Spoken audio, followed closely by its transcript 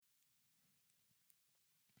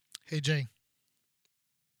Hey Jay,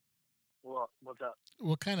 What's up?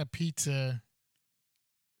 what kind of pizza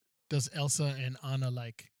does Elsa and Anna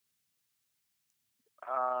like?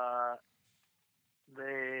 Uh,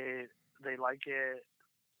 they like it.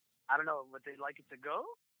 I don't know, but they like it to go.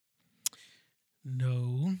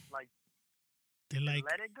 No, Like they they like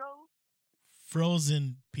let it go.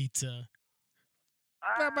 frozen pizza.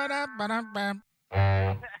 Ah, Ba-ba-da-ba-dum-bam.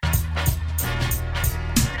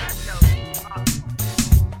 that joke is awesome.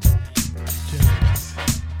 Jokes.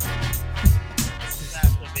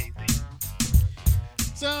 That's amazing.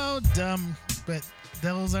 So dumb, but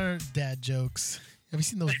those are dad jokes. Have you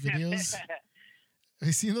seen those videos? Have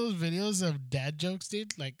you seen those videos of dad jokes,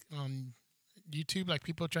 dude? Like on YouTube, like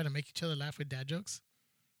people trying to make each other laugh with dad jokes.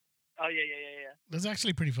 Oh yeah. Those are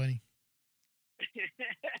actually pretty funny.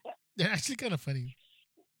 They're actually kind of funny.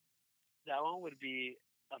 That one would be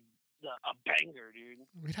a banger, dude.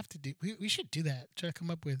 We'd have to do. We should do that. Try to come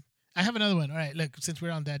up with. I have another one. All right, look. Since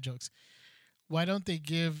we're on dad jokes, why don't they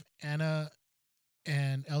give Anna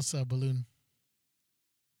and Elsa a balloon?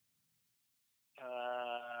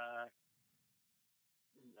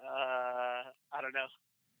 Uh, I don't know.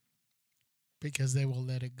 Because they will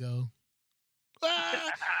let it go.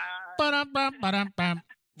 Ah! Ba-dum-bum, ba-dum-bum.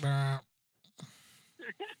 Bah.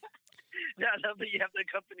 Yeah, but you have to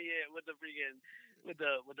accompany it with the freaking with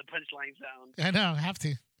the punchline sound. I know. I have to.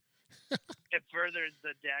 It furthers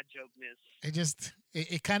the dad jokeness.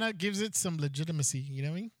 It kind of gives it some legitimacy. You know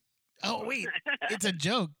what I mean? Oh wait, it's a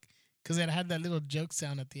joke because it had that little joke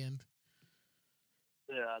sound at the end.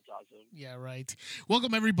 Yeah, that's awesome. Yeah, right.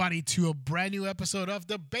 Welcome everybody to a brand new episode of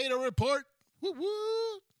the Beta Report. Woo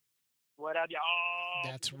woo. What up,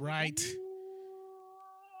 y'all? That's right.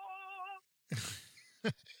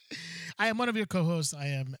 I am one of your co-hosts. I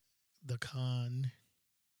am the Con.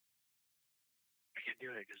 I can't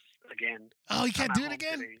do it because again, Oh, you I'm can't at do it home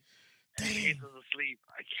again? today. Dang. Ace is asleep.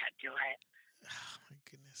 I can't do it. Oh my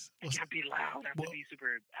goodness. I can't be loud. I have well- to be super.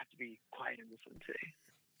 I have to be quiet in this one today.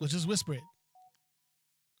 We'll just whisper it.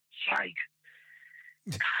 Psych.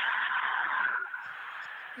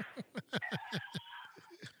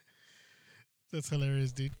 That's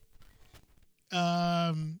hilarious, dude.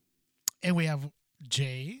 And we have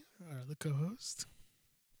Jay, our other co-host.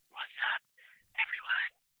 What's up,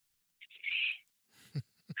 everyone? It's me.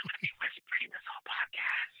 I'm gonna be whispering this whole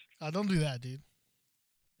podcast. Oh, don't do that, dude.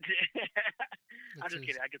 I'm just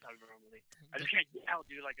kidding. I can talk normally. I just can't yell,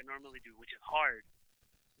 dude, like I normally do, which is hard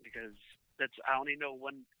because I only know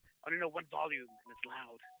one volume and it's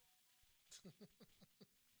loud.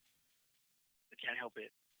 I can't help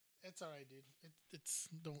it. It's all right, dude. It's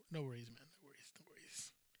no worries, man. No worries.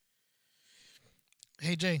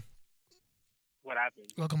 Hey, Jay. What happened?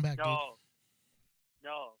 Welcome back, dude.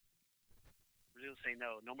 No. Real say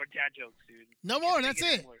no. No more dad jokes, dude. No Can't more. take That's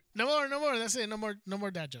it. anymore. No more. That's it. No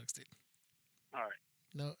more dad jokes, dude. All right.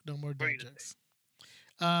 No more What are dad you gonna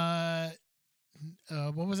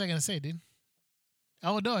jokes. What was I gonna say, dude?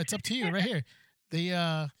 Oh no, it's up to you right here.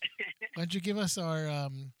 Why don't you give us our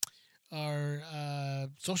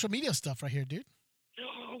social media stuff right here, dude?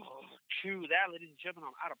 True that, ladies and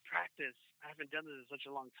gentlemen. I'm out of practice. I haven't done this in such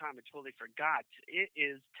a long time. I totally forgot. It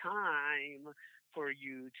is time for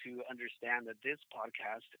you to understand that this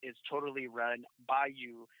podcast is totally run by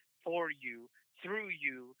you, for you, through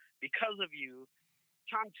you, because of you.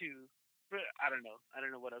 Trying to, I don't know. I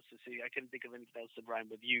don't know what else to say. I couldn't think of anything else to rhyme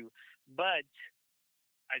with you. But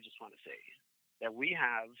I just want to say that we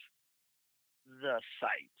have the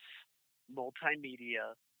sites,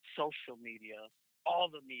 multimedia, social media, all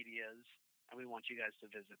the medias, and we want you guys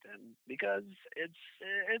to visit them because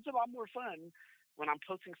it's a lot more fun when I'm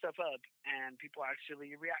posting stuff up and people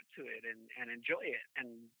actually react to it and enjoy it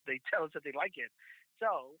and they tell us that they like it.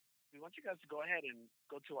 So we want you guys to go ahead and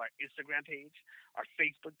go to our Instagram page, our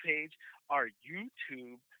Facebook page, our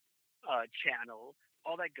YouTube channel,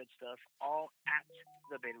 all that good stuff, all at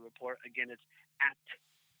the Beta Report. Again, it's at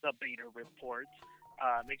the Beta Report.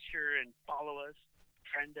 Make sure and follow us,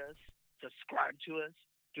 friend us, subscribe to us,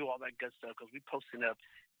 do all that good stuff because we're posting up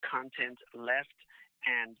content left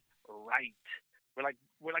and right. We're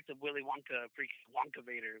like the Willy Wonka freaking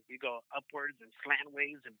Wonkavator. We go upwards and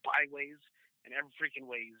slantways and byways and every freaking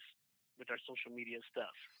ways with our social media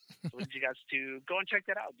stuff. So we want you guys to go and check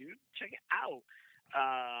that out, dude. Check it out.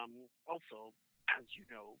 Also, as you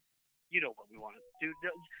know what we want, dude.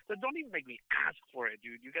 Don't even make me ask for it,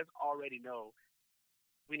 dude. You guys already know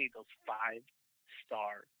we need those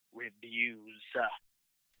 5-star reviews.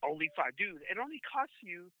 Only 5, dude. It only costs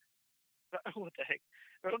you. What the heck?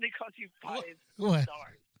 It only costs you 5 What?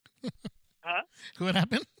 stars. Huh? What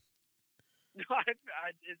happened? No, it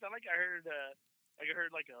sounded like I heard Like I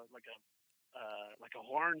heard like a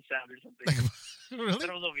horn sound or something. Like, Then really?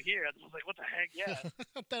 I was over here. I was like, what the heck? Yeah.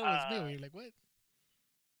 I thought it was me. Uh, You're like, what?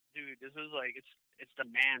 dude, this is like it's the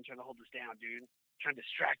man trying to hold us down, dude. Trying to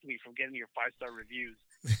distract me from getting your 5-star reviews.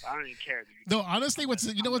 I don't even care, dude. No, honestly, I'm what's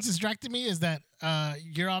gonna, you know I'm what's gonna. distracting me is that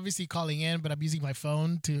you're obviously calling in, but I'm using my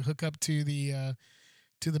phone to hook up to the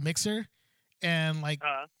mixer, and like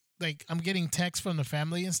I'm getting texts from the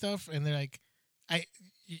family and stuff, and they're like,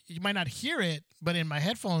 you might not hear it, but in my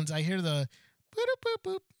headphones I hear the boop boop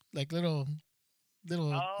boop like little Oh, you know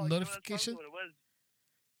what? That's probably notification. what it was.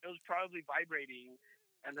 It was probably vibrating,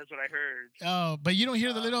 and that's what I heard. Oh, but you don't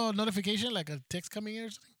hear the Um, little notification like a text coming in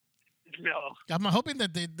or something. no. I'm hoping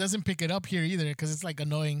that it doesn't pick it up here either because it's like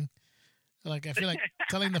annoying. Like I feel like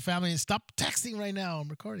telling the family stop texting right now. I'm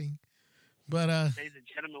recording. But Ladies and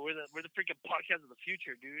gentlemen, we're the freaking podcast of the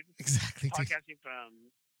future, dude. exactly, dude. Podcasting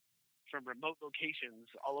from remote locations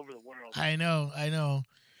all over the world. I know.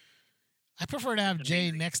 I prefer to have It's Jay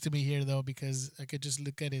amazing. next to me here though because I could just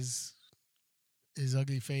look at his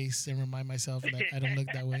ugly face and remind myself that I don't look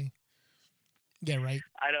that way. Yeah, right.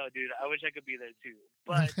 I know, dude. I wish I could be there too,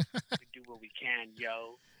 but we do what we can,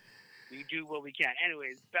 yo. We do what we can.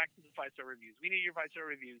 Anyways, back to the 5-star reviews. We need your 5-star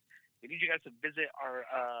reviews. We need you guys to visit our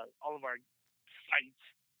all of our sites,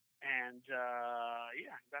 and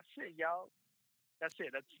yeah, that's it, y'all. That's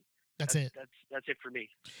it. That's it. That's it for me.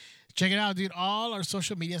 Check it out, dude. All our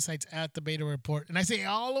social media sites at the Beta Report, and I say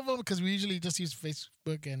all of them because we usually just use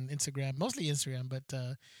Facebook and Instagram, mostly Instagram, but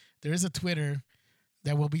there is a Twitter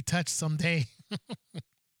that will be touched someday.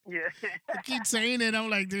 Yeah. I keep saying it. I'm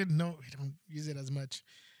like, dude, no, we don't use it as much.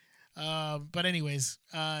 But anyways,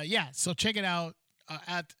 yeah. So check it out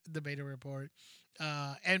at the Beta Report.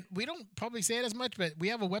 And we don't probably say it as much, but we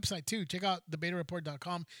have a website too. Check out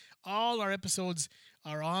thebetareport.com. All our episodes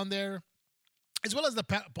are on there, as well as the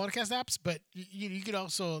podcast apps. But you could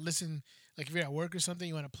also listen, like if you're at work or something,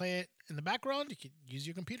 you want to play it in the background, you could use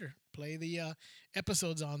your computer, play the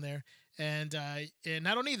episodes on there. And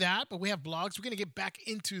not only that, but we have blogs. We're going to get back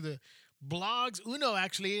into the blogs. Uno,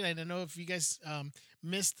 actually, I don't know if you guys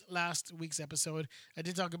missed last week's episode. I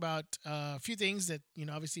did talk about a few things that,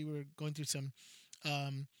 obviously we're going through some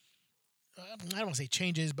I don't want to say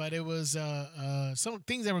changes, but it was some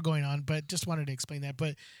things that were going on. But just wanted to explain that.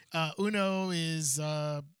 But Uno is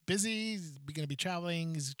busy. He's going to be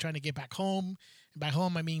traveling. He's trying to get back home. By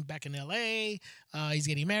home, I mean back in LA. He's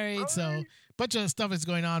getting married, so a bunch of stuff is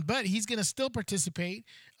going on. But he's going to still participate.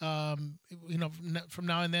 From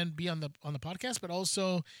now and then, be on the podcast, but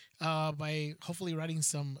also by hopefully writing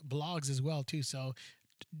some blogs as well too. So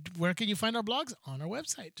where can you find our blogs? On our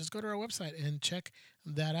website. Just go to our website and check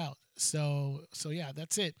that out. So yeah,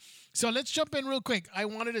 that's it. So let's jump in real quick. I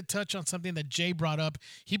wanted to touch on something that Jay brought up.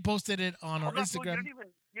 He posted it on our Instagram.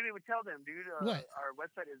 You didn't even tell them, dude. What? Our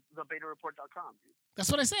website is thebetareport.com, dude. That's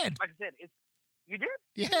what I said. Like I said, you did?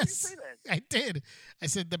 Yes, you say that? I did. I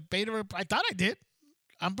said the beta report. I thought I did.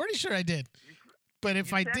 I'm pretty sure I did. But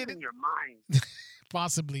if I didn't, in your mind.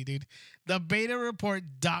 Possibly, dude.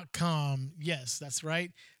 Thebetareport.com. Yes, that's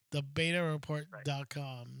right.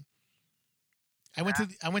 Thebetareport.com. I went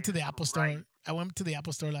to the Apple Store. Right. I went to the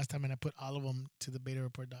Apple Store last time and I put all of them to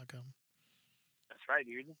thebetareport.com. That's right,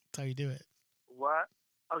 dude. That's how you do it. What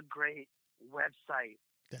a great website.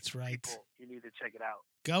 That's right. People, you need to check it out.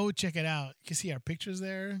 Go check it out. You can see our pictures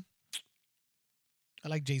there. I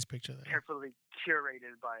like Jay's picture there. Carefully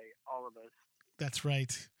curated by all of us. That's right.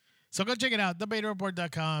 So go check it out,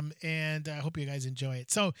 thebetareport.com, and I hope you guys enjoy it.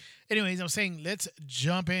 So, anyways, I was saying let's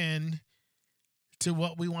jump in to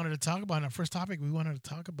what we wanted to talk about. And our first topic we wanted to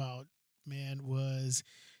talk about, man, was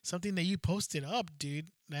something that you posted up,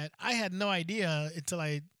 dude, that I had no idea until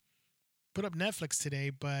I put up Netflix today.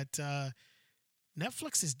 But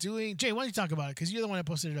Netflix is doing... Jay, why don't you talk about it? Because you're the one that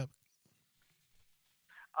posted it up.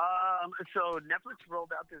 So Netflix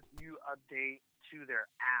rolled out this new update to their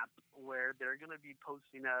app where they're going to be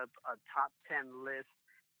posting up a top 10 list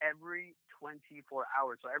every 24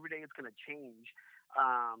 hours. So every day it's going to change.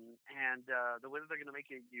 And the way that they're going to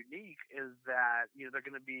make it unique is that, they're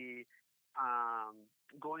going to be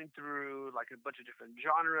going through like a bunch of different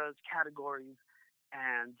genres, categories.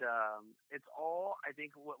 And it's all, I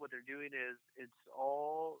think what they're doing is it's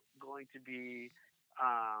all going to be,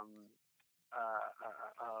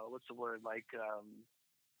 what's the word? Like,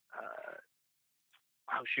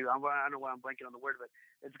 oh shoot, I don't know why I'm blanking on the word, but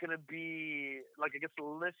it's going to be like, I guess the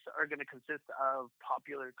lists are going to consist of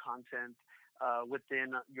popular content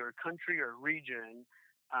within your country or region.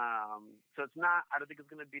 So it's not, I don't think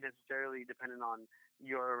it's going to be necessarily dependent on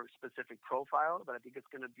your specific profile, but I think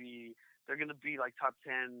it's going to be, they're going to be like top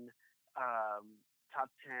 10 top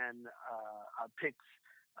 10 picks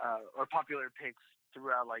or popular picks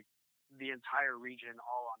throughout like the entire region,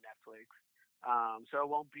 all on Netflix. So it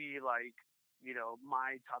won't be like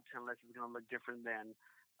my top 10 list is gonna look different than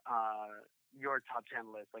your top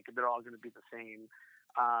 10 list. Like they're all gonna be the same.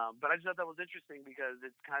 But I just thought that was interesting because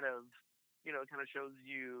it's kind of it kind of shows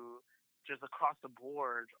you just across the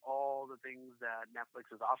board all the things that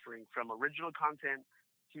Netflix is offering from original content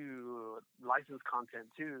to licensed content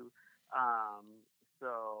too. So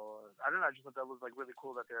I don't know. I just thought that was like really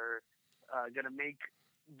cool that they're gonna make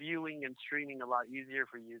viewing and streaming a lot easier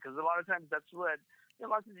for you because a lot of times that's what a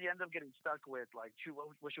lot of times you end up getting stuck with like,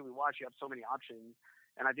 what should we watch? You have so many options,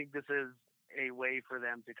 and I think this is a way for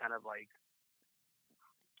them to kind of like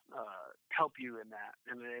help you in that,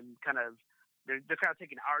 and then kind of they're kind of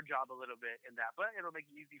taking our job a little bit in that, but it'll make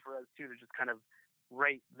it easy for us too to just kind of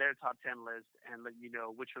rate their top 10 list and let you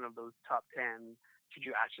know which one of those top 10 should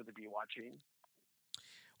you actually be watching.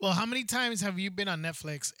 Well, how many times have you been on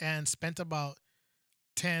Netflix and spent about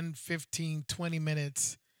 10, 15, 20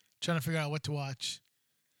 minutes trying to figure out what to watch?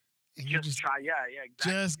 And you just try, yeah,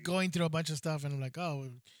 exactly. Just going through a bunch of stuff, and I'm like, oh,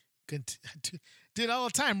 good. Do it all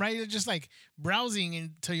the time, right? You're just like browsing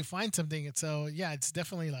until you find something. And so, yeah, it's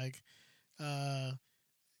definitely like,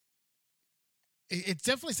 it's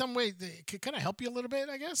definitely some way that it could kind of help you a little bit,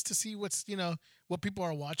 I guess, to see what's, what people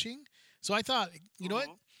are watching. So I thought, you know what?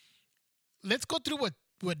 Let's go through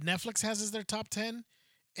what Netflix has as their top 10.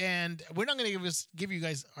 And we're not going to give you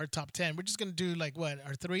guys our top 10. We're just going to do like what,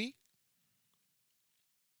 our 3?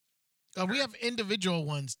 We have individual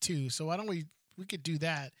ones too. So why don't we could do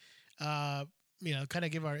that. Kind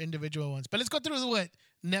of give our individual ones. But let's go through what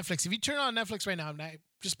Netflix. If you turn on Netflix right now, and I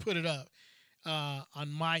just put it up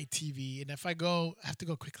on my TV, and if I have to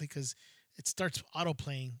go quickly because it starts auto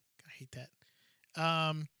playing. I hate that.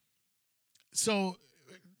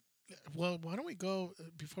 Well, why don't we go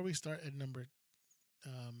before we start at number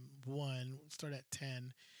 1? We'll start at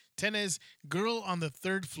 10. 10 is Girl on the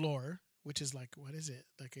Third Floor, which is like, what is it?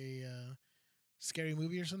 Like a scary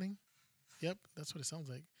movie or something? Yep, that's what it sounds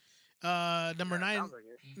like. Number 9.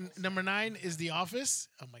 Like number 9 is The Office.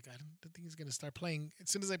 Oh my god, the thing is gonna start playing as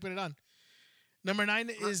soon as I put it on. Number 9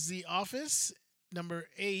 is The Office. Number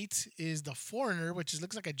 8 is The Foreigner, which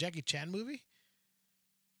looks like a Jackie Chan movie.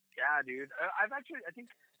 Yeah, dude. I think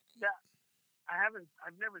that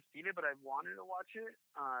I've never seen it, but I've wanted to watch it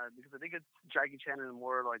because I think it's Jackie Chan in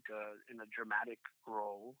more like in a dramatic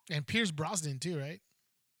role. And Pierce Brosnan too, right?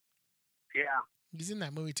 Yeah, he's in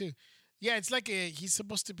that movie too. Yeah, it's like he's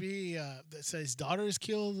supposed to be. So his daughter is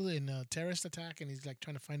killed in a terrorist attack, and he's like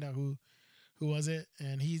trying to find out who was it,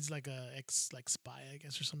 and he's like a spy, I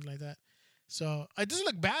guess, or something like that. So it doesn't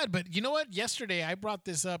look bad, but you know what? Yesterday I brought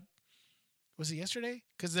this up. Was it yesterday?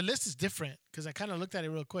 Because the list is different. Because I kind of looked at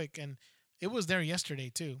it real quick, and it was there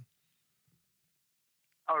yesterday too.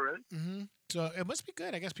 Oh, really? Mm-hmm. So it must be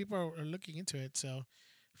good. I guess people are looking into it. So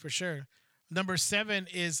for sure. Number 7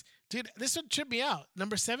 is, dude, this one tripped me out.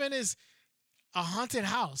 Number 7 is A Haunted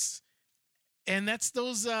House. And that's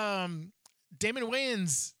those Damon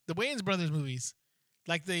Wayans, the Wayans brothers movies.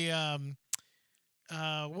 Like the,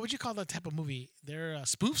 what would you call that type of movie? They're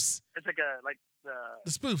spoofs? It's like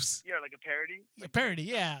the spoofs. Yeah, like a parody? A parody,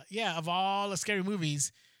 yeah. Yeah, of all the scary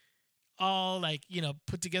movies. All like,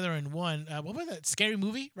 put together in one. What was that? Scary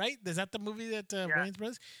Movie, right? Is that the movie that Wayans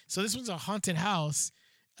brothers? So this one's A Haunted House.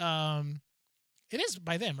 It is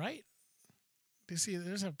by them, right? You see,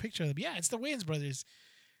 there's a picture of them. Yeah, it's the Wayans brothers.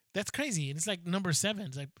 That's crazy. And it's like number 7.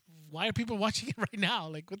 It's like, why are people watching it right now?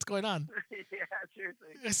 Like, what's going on? Yeah, seriously.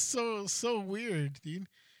 It's so weird, dude.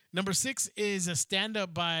 Number 6 is a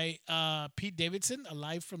stand-up by Pete Davidson,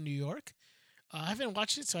 Alive from New York. I haven't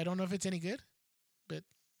watched it, so I don't know if it's any good. But,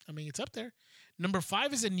 I mean, it's up there. Number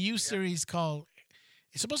 5 is a new series called...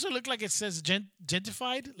 It's supposed to look like it says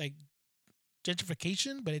gentrified, like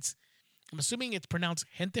gentrification, but I'm assuming it's pronounced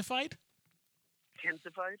hentified.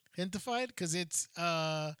 Hentified, because it's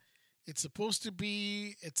supposed to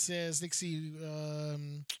be. It says, let's see.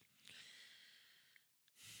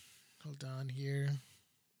 Hold on here.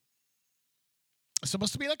 It's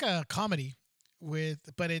supposed to be like a comedy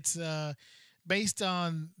but it's based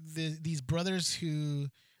on these brothers who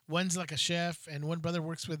one's like a chef and one brother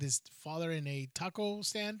works with his father in a taco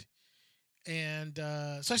stand. And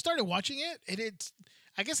so I started watching it, and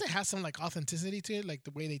I guess it has some like authenticity to it, like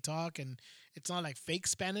the way they talk, and it's not like fake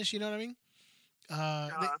Spanish, you know what I mean?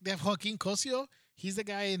 They have Joaquin Cosio. He's the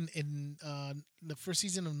guy in the first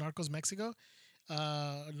season of Narcos Mexico.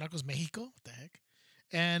 Narcos Mexico, what the heck?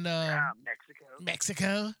 And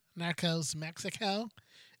Mexico. Narcos Mexico.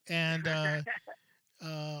 And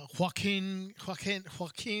Joaquin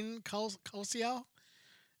Cosio.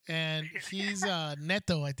 and he's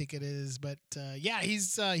Neto, I think it is. But yeah,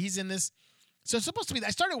 he's in this. So it's supposed to be.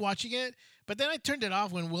 I started watching it, but then I turned it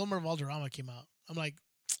off when Wilmer Valderrama came out. I'm like,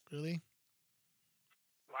 really?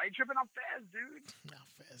 Why you tripping on Fez, dude? No,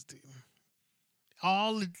 Fez, dude.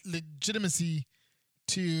 All legitimacy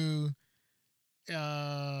to,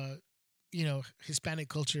 Hispanic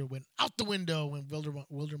culture went out the window when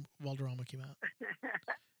Valderrama came out.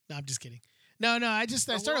 No, I'm just kidding. No, I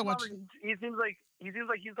started watching. He seems like he's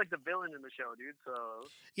like the villain in the show, dude. So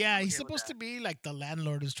yeah, he's supposed to be like the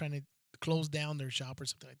landlord who's trying to close down their shop or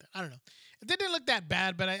something like that. I don't know. It didn't look that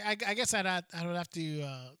bad, but I guess I would have to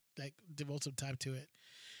like devote some time to it.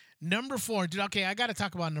 Number 4, dude. Okay, I got to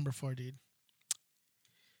talk about number 4, dude.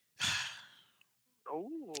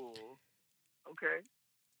 Oh, okay.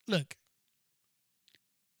 Look,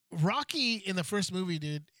 Rocky in the first movie,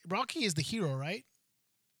 dude. Rocky is the hero, right?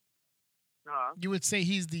 You would say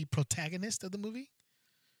he's the protagonist of the movie.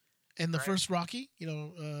 And the first Rocky,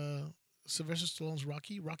 Sylvester Stallone's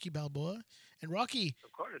Rocky Balboa, and Rocky.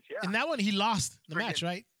 Of course, yeah. In that one, he lost the match,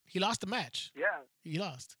 right? He lost the match. Yeah. He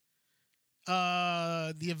lost.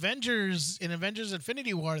 The Avengers in Avengers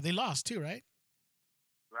Infinity War, they lost too, right?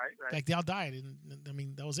 Right. Like they all died, and I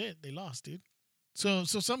mean that was it. They lost, dude. So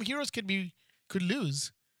some heroes could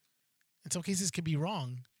lose. In some cases, could be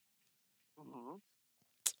wrong. Mm-hmm.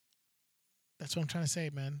 That's what I'm trying to say,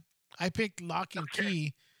 man. I picked Lock and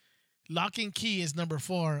Key. Lock and Key is number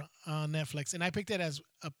 4 on Netflix, and I picked it as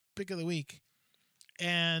a pick of the week,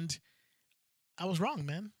 and I was wrong,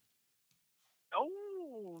 man.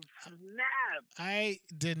 Oh, snap! I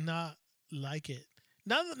did not like it.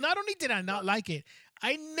 Not only did I not like it,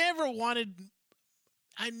 I never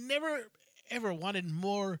ever wanted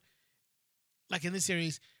more, like in this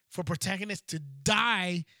series, for protagonists to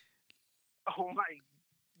die. Oh my,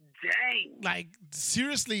 dang! Like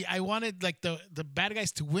seriously, I wanted like the bad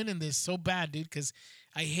guys to win in this so bad, dude, because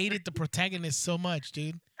I hated the protagonist so much,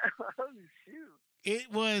 dude. Oh shoot!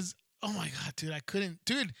 It was, oh my god, dude, I couldn't,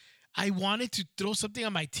 dude. I wanted to throw something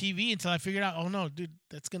on my TV until I figured out, oh no, dude,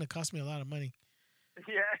 that's gonna cost me a lot of money.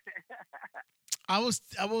 Yeah. I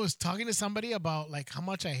was talking to somebody about like how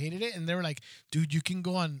much I hated it, and they were like, dude, you can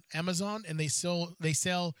go on Amazon and they sell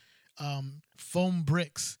foam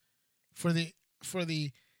bricks for the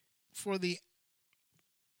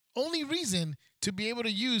only reason to be able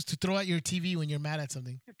to use to throw at your TV when you're mad at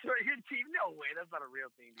something. Throw at your TV? No way, that's not a real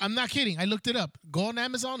thing. Dude. I'm not kidding. I looked it up. Go on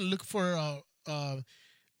Amazon and look for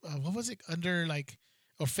what was it, under like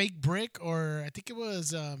a fake brick, or I think it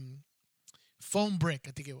was foam brick.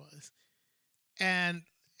 I think it was, and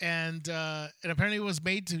apparently it was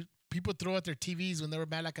made to people throw at their TVs when they were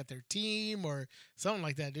mad, like at their team or something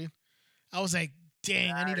like that, dude. I was like,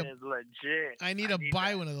 dang, I need to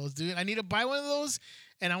buy one of those, dude. I need to buy one of those,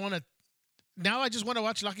 and I just want to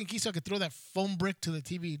watch Lock and Key so I could throw that foam brick to the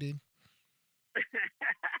TV, dude.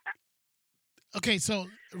 Okay, so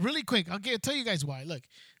really quick, I'll tell you guys why. Look,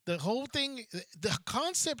 the whole thing, the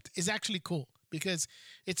concept is actually cool because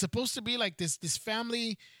it's supposed to be like this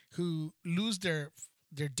family who lose their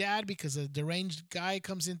dad because a deranged guy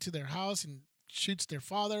comes into their house and shoots their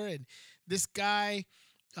father, and this guy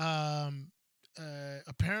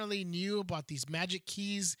apparently knew about these magic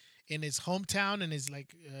keys in his hometown, and his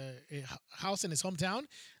like house in his hometown.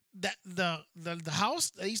 That the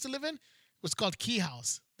house I used to live in was called Key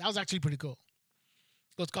House. That was actually pretty cool.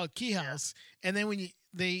 So it's called Key House, and then when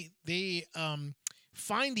they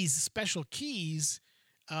find these special keys,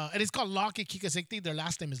 and it's called Lock and Key because I think their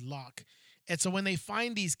last name is Lock. And so when they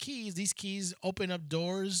find these keys open up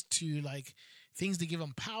doors to like things to give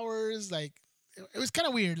them powers. Like it was kind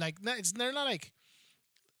of weird. Like they're not like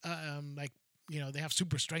they have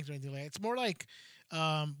super strength or anything like that. It's more like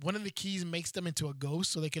one of the keys makes them into a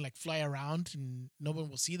ghost so they can like fly around and no one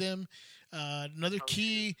will see them. Another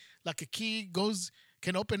key, like a key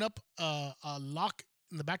can open up a lock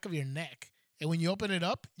in the back of your neck. And when you open it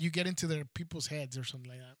up, you get into their people's heads or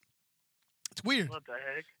something like that. It's weird. What the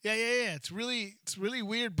heck? Yeah. It's really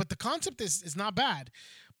weird. But the concept is not bad.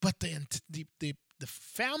 But the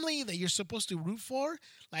family that you're supposed to root for,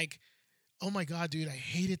 like, oh my god, dude, I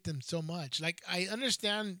hated them so much. Like, I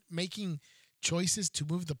understand making choices to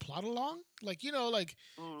move the plot along, like in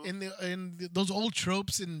those old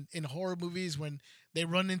tropes in horror movies when they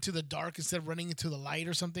run into the dark instead of running into the light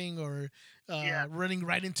or something, or running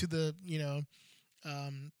right into the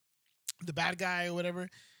the bad guy or whatever.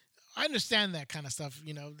 I understand that kind of stuff.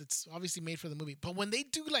 It's obviously made for the movie, but when they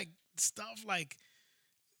do like stuff like,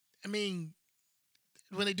 I mean,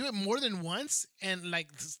 when they do it more than once and like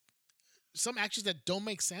some actions that don't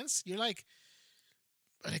make sense, you're like,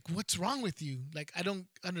 what's wrong with you? Like, I don't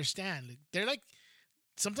understand. Like, they're like,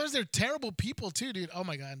 sometimes they're terrible people too, dude. Oh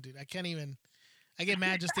my god, dude, I can't even. I get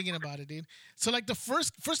mad just thinking about it, dude. So like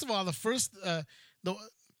first of all, the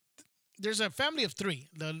there's a family of three.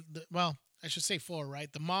 Well, I should say four,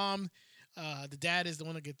 right? The mom, the dad is the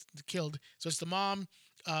one that gets killed. So it's the mom,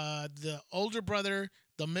 the older brother,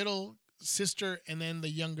 the middle sister, and then the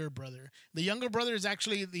younger brother. The younger brother is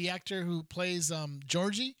actually the actor who plays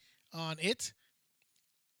Georgie on It,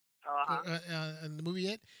 in the movie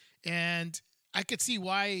It, and I could see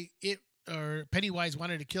why it or Pennywise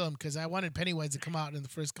wanted to kill him because I wanted Pennywise to come out in the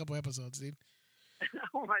first couple episodes, dude.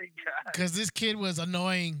 Oh my god. Because this kid was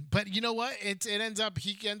annoying, but you know what? He ends up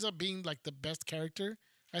being like the best character,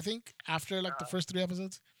 I think, after like the first three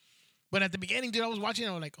episodes. But at the beginning, dude, I was watching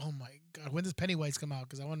and I was like, oh my god, when does Pennywise come out?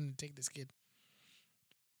 Because I wanted to take this kid.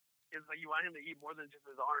 It's like you want him to eat more than just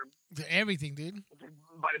his arm. Everything, dude.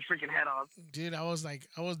 Bite his freaking head off. Dude, I was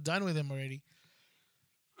done with him already.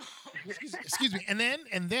 Excuse me. And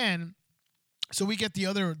then, so we get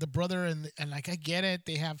the brother and like I get it.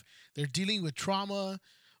 They're dealing with trauma,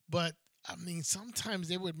 but I mean sometimes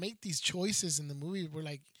they would make these choices in the movie where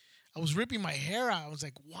like I was ripping my hair out. I was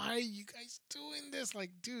like, why are you guys doing this?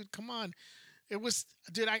 Like, dude, come on. It was,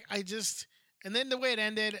 dude. I just, and then the way it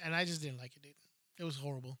ended, and I just didn't like it, dude. It was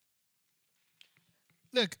horrible.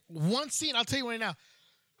 Look, one scene. I'll tell you right now.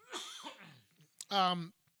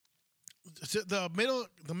 The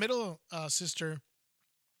middle sister,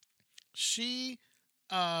 she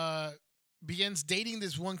begins dating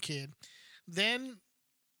this one kid. Then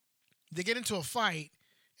they get into a fight,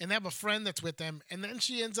 and they have a friend that's with them. And then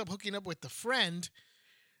she ends up hooking up with the friend.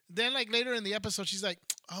 Then, like later in the episode, she's like,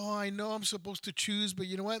 "Oh, I know I'm supposed to choose, but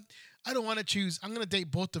you know what? I don't want to choose. I'm gonna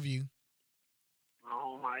date both of you."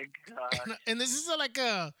 Oh my god. And this is like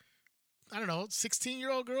a, I don't know,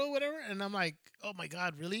 16-year-old girl, or whatever. And I'm like, oh my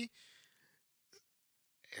god, really?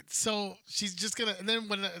 So she's just gonna. And then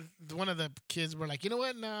when one of the kids were like, you know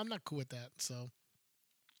what? No, I'm not cool with that. So,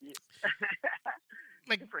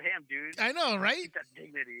 like, good for him, dude. I know, right? Keep that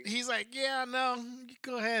dignity. He's like, yeah, no, you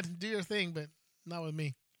go ahead, do your thing, but not with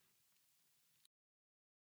me.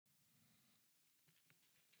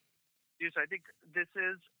 Dude, so I think this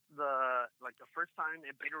is the first time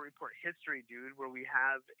in Beta Report history, dude, where we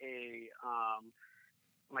have a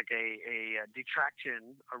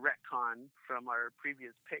detraction, a retcon from our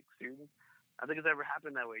previous picks, dude. I think it's ever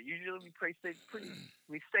happened that way. Usually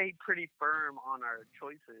we stay pretty firm on our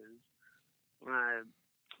choices.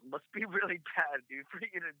 Must be really bad, dude, for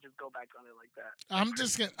you to just go back on it like that.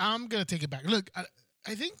 I'm gonna take it back. Look,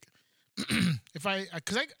 I think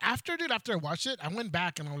after I watched it, I went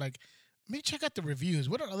back and I'm like, let me check out the reviews.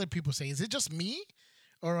 What are other people saying? Is it just me,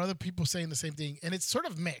 or are other people saying the same thing? And it's sort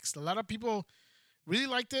of mixed. A lot of people really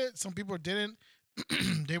liked it. Some people didn't.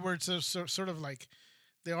 They were sort of like,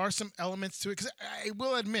 there are some elements to it. Because I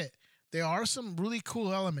will admit, there are some really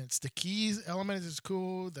cool elements. The keys element is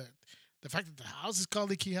cool. The fact that the house is called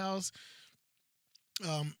the key house.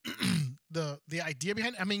 The idea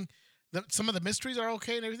behind it. I mean, some of the mysteries are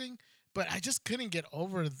okay and everything, but I just couldn't get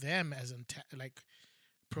over them as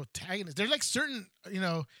protagonists. They're like certain,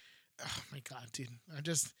 oh my god, dude.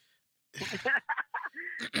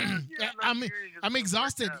 I'm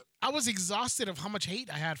exhausted. I was exhausted of how much hate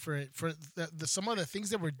I had for it, for the some of the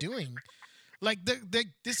things that we're doing. Like this,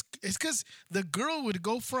 it's because the girl would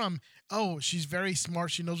go from, oh, she's very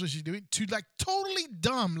smart, she knows what she's doing, to like totally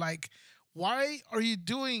dumb. Like, why are you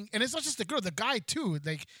doing? And it's not just the girl, the guy too.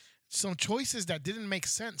 Like some choices that didn't make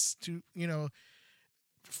sense to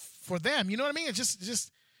for them. You know what I mean? It's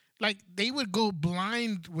just like they would go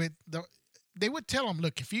blind with they would tell him,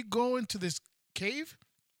 look, if you go into this cave,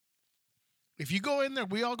 if you go in there,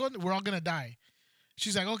 we're all gonna die.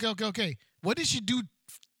 She's like, okay. What did she do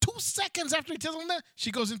 2 seconds after he tells them that?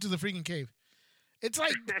 She goes into the freaking cave. It's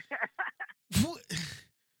like,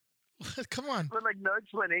 come on. But like no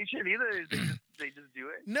explanation either. They just do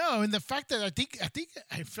it. No, and the fact that I think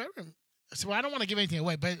so I don't want to give anything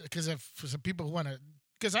away, but because for some people who want to,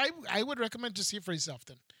 because I would recommend to see it for yourself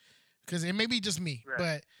then, because it may be just me,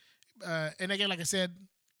 right. But and again, like I said,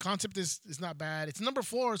 concept is not bad. It's number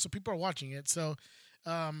 4, so people are watching it. So,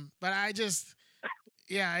 but I just.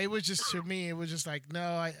 Yeah, it was just, for me, it was just like, no,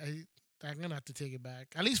 I'm going to have to take it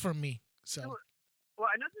back. At least for me. So.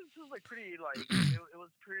 Well, I know this was like pretty, like, it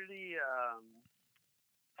was pretty,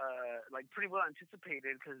 like pretty well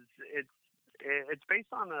anticipated because it's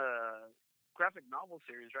based on a graphic novel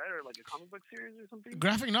series, right? Or like a comic book series or something?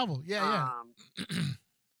 Graphic novel, yeah.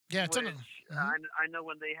 Yeah, it's which, I know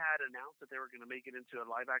when they had announced that they were going to make it into a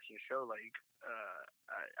live action show, like,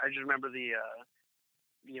 I just remember the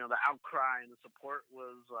outcry and the support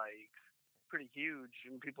was like pretty huge,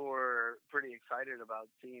 and people were pretty excited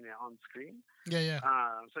about seeing it on screen. Yeah, yeah,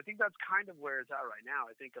 So I think that's kind of where it's at right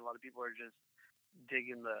now. I think a lot of people are just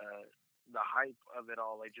digging the hype of it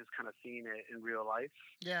all, like just kind of seeing it in real life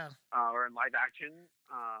yeah. or in live action.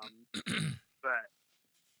 But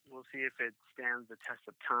we'll see if it stands the test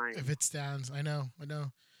of time. If it stands, I know, I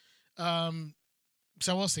know.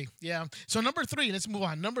 So we'll see. Yeah. So number 3, let's move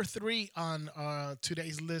on. Number 3 on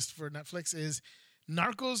today's list for Netflix is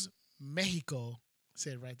Narcos Mexico.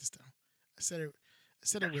 Say it right this time. I said it.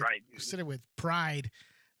 That's right, dude. I said it with pride.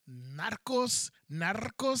 Narcos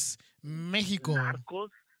Mexico. Narcos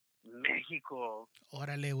Mexico.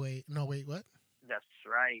 Órale, wait. No, wait, what? That's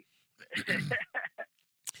right.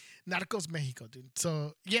 Narcos Mexico, dude.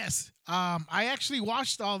 So yes, I actually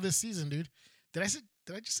watched all this season, dude. Did I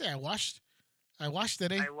just say I watched? I watched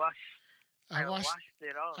it, eh? I watched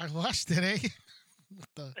it all. I watched it, eh?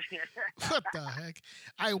 What the heck?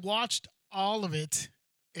 I watched all of it,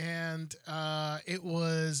 and it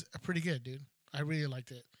was pretty good, dude. I really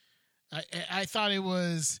liked it. I thought it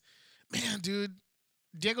was, man, dude.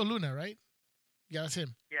 Diego Luna, right? Yeah, that's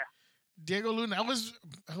him. Yeah. Diego Luna. I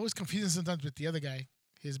was confusing sometimes with the other guy,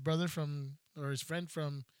 his brother or his friend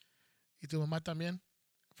from Y Tu Mamá También.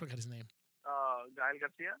 I forgot his name. Gael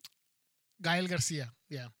Garcia. Gael Garcia.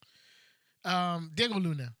 Yeah. Diego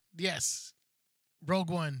Luna. Yes. Rogue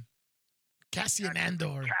One. Cassian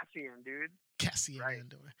Andor. Cassian, dude. Cassian Right.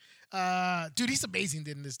 Andor. Dude, he's amazing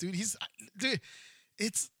in this, dude. Dude,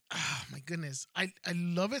 it's, oh my goodness. I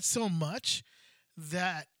love it so much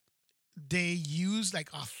that they use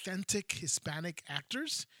like authentic Hispanic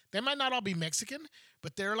actors. They might not all be Mexican,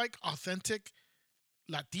 but they're like authentic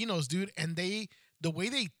Latinos, dude. And the way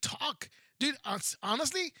they talk, dude,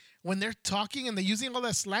 honestly, when they're talking and they're using all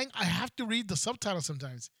that slang, I have to read the subtitles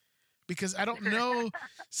sometimes because I don't know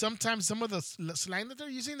sometimes some of the slang that they're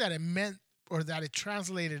using that it meant or that it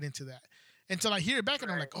translated into that until I hear it back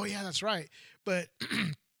and I'm like, oh yeah, that's right. But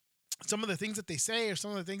some of the things that they say or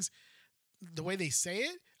some of the things, the way they say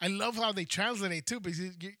it, I love how they translate it too, because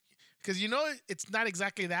you know it's not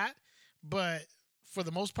exactly that, but for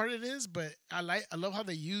the most part it is. But I love how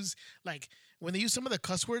they use, like when they use some of the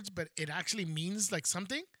cuss words, but it actually means like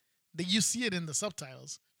something that you see it in the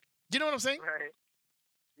subtitles. Do you know what I'm saying? Right.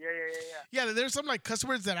 Yeah. Yeah, there's some like cuss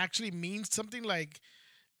words that actually mean something like,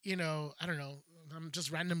 you know, I don't know. I'm just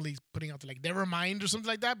randomly putting out like never mind or something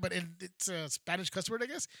like that, but it's a Spanish cuss word, I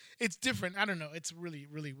guess. It's different. I don't know. It's really,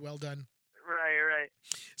 really well done. Right.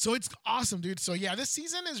 So it's awesome, dude. So yeah, this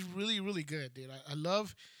season is really, really good, dude. I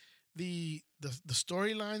love the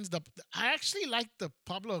storylines. I actually like the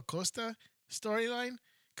Pablo Acosta storyline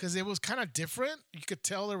because it was kind of different. You could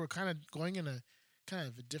tell they were kind of going in a kind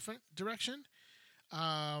of a different direction.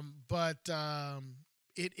 But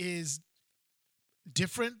it is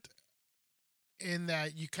different in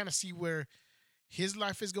that you kind of see where his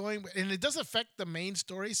life is going, and it does affect the main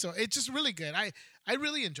story. So it's just really good. I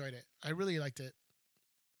really enjoyed it. I really liked it.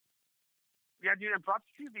 Yeah, dude, and props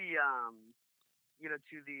to the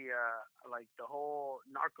like the whole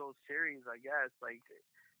Narcos series, I guess. Like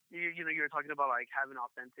you were talking about like having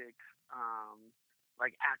authentic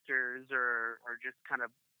like actors or just kind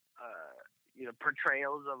of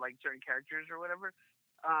portrayals of like certain characters or whatever.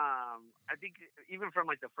 I think even from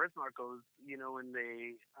like the first Narcos, when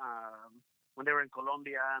they were in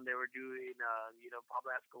Colombia and they were doing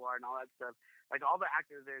Pablo Escobar and all that stuff, like all the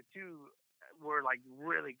actors there too were like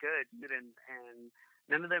really good, dude, and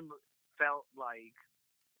none of them felt like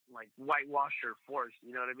whitewashed or forced.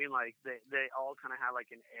 You know what I mean? Like they all kind of had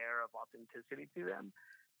like an air of authenticity to them.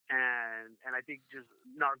 And I think just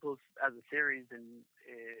Narcos as a series and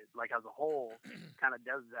like as a whole kind of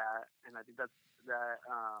does that, and I think that's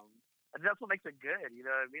what makes it good. You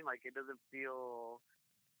know what I mean? Like it doesn't feel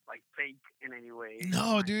like fake in any way.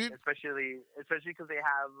 No, like, dude. Especially because they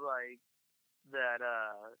have like that.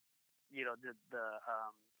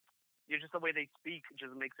 Just the way they speak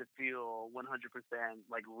just makes it feel 100%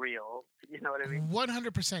 like real. You know what I mean?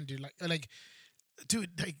 100%, dude.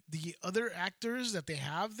 Dude, like the other actors that they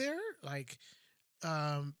have there, like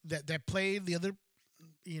that play the other,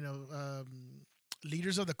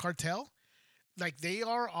 leaders of the cartel, like they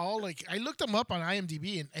are all like, I looked them up on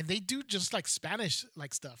IMDb and they do just like Spanish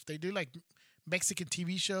like stuff. They do like Mexican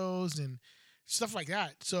TV shows and stuff like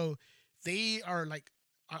that. So they are like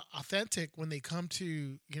authentic when they come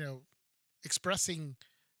to expressing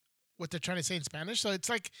what they're trying to say in Spanish. So it's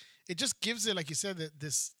like it just gives it, like you said,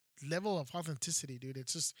 this level of authenticity, dude.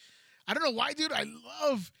 It's just, I don't know why, dude. I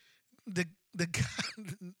love the guy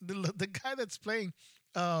the guy that's playing.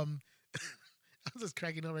 I'm just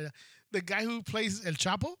cracking up right now. The guy who plays El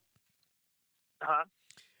Chapo. Uh-huh.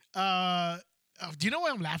 Do you know why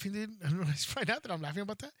I'm laughing, dude? I don't know. Let's find out that I'm laughing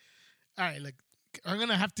about that. All right, like I'm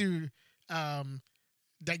gonna have to um,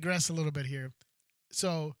 digress a little bit here.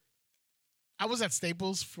 So I was at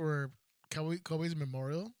Staples for Kobe's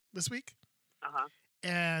memorial this week, Uh huh.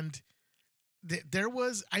 and there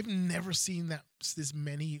was I've never seen that this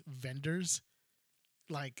many vendors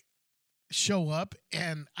like show up,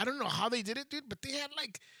 and I don't know how they did it, dude. But they had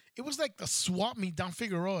like it was like the swap meet down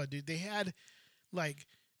Figueroa, dude. They had like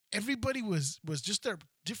everybody was just their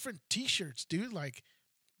different T-shirts, dude. Like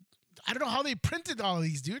I don't know how they printed all of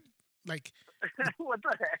these, dude. Like What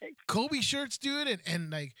the heck? Kobe shirts, dude,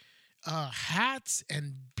 and like hats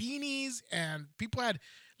and beanies, and people had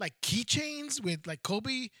like keychains with like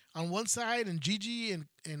Kobe on one side and Gigi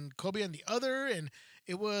and Kobe on the other, and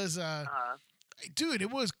it was Uh, dude, it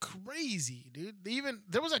was crazy, dude. Even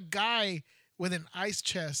there was a guy with an ice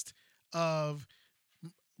chest of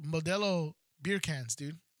Modelo beer cans,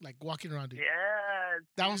 dude, like walking around, dude. yeah,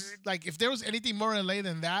 That dude. was like if there was anything more LA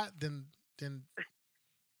than that, then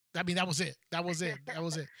I mean that was it. That was it. That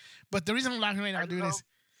was it. But the reason I'm laughing right I now, just dude, is hope.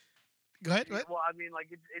 go ahead. What? Well, I mean, like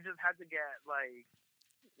it just had to get like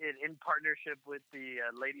in partnership with the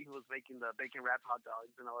lady who was making the bacon wrapped hot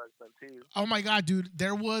dogs and all that stuff too. Oh my god, dude!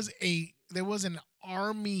 There was an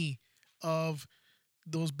army of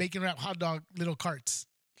those bacon wrap hot dog little carts,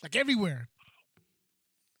 like everywhere.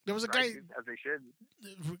 There was a Right, guy, dude, as they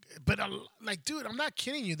should. but like, dude, I'm not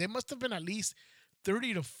kidding you. There must have been at least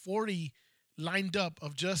 30 to 40 lined up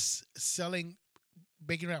of just selling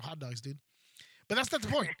bacon wrap hot dogs, dude. But that's not the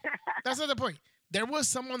point. That's not the point. There was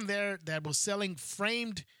someone there that was selling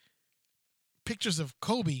framed pictures of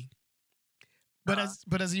Kobe. But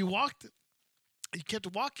Uh-huh. as you walked, you kept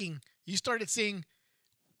walking. You started saying,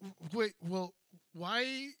 "Wait, well,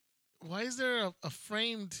 why is there a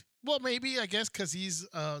framed?" Well, maybe I guess because he's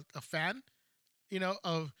a fan,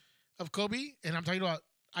 of Kobe, and I'm talking about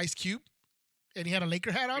Ice Cube, and he had a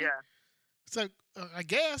Laker hat on. Yeah. It's like I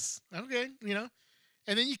guess okay,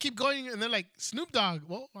 and then you keep going, and they're like Snoop Dogg.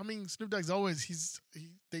 Well, I mean Snoop Dogg's always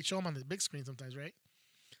they show him on the big screen sometimes, right?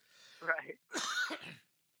 Right.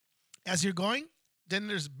 As you're going, then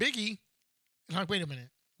there's Biggie. And I'm like, wait a minute,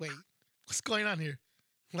 wait, what's going on here?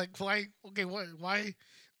 Like, why? Okay, what? Why?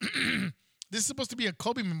 This is supposed to be a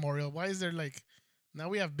Kobe memorial. Why is there like now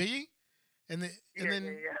we have Biggie, and then Yeah, and then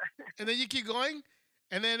yeah, and then you keep going,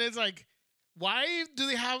 and then it's like, why do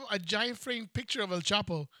they have a giant frame picture of El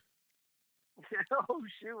Chapo? yeah. Oh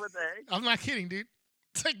shoot! What the heck? I'm not kidding, dude.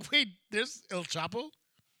 It's like, wait, there's El Chapo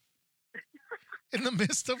in the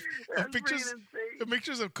midst of That's pretty pictures, insane.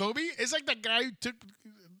 pictures of Kobe. It's like that guy who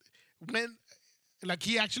went, like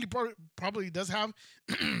he actually probably does have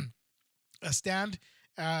a stand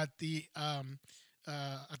at the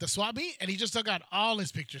swap meet, and he just took out all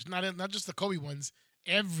his pictures, not just the Kobe ones,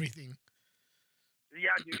 everything. Yeah,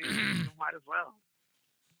 dude. You might as well.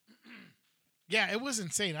 Yeah, it was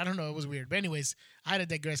insane. I don't know, it was weird. But anyways, I had to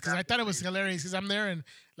digress because I thought it was hilarious because I'm there and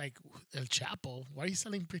like El Chapo. Why are you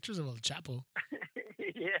selling pictures of El Chapo?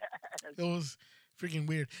 Yeah. It was freaking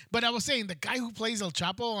weird. But I was saying the guy who plays El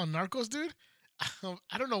Chapo on Narcos, dude.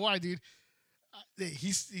 I don't know why, dude.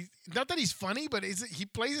 He's not that he's funny, but he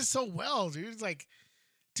plays it so well, dude. It's like,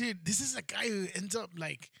 dude, this is a guy who ends up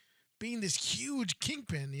like being this huge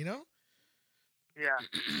kingpin, you know? Yeah.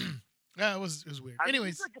 Yeah, it was weird. I think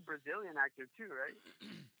Anyways, he's like a Brazilian actor too,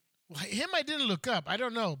 right? well, him I didn't look up. I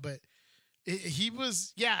don't know, but he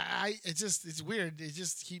was. Yeah, it's weird. It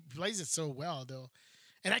just he plays it so well though,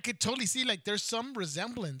 and I could totally see like there's some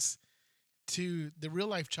resemblance to the real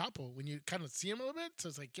life Chapo when you kind of see him a little bit. So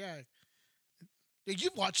it's like, yeah,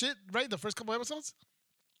 you've watched it, right? The first couple episodes.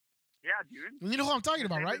 Yeah, dude. You know who I'm talking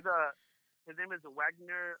about, right? His name is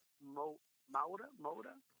Wagner Moura.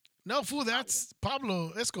 Moura. No, fool, that's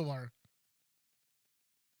Pablo Escobar.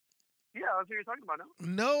 Yeah, that's what you're talking about, no?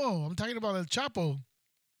 No, I'm talking about El Chapo.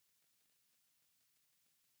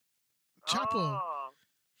 Chapo. Oh,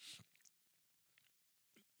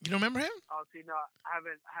 You don't remember him? oh, see, no, I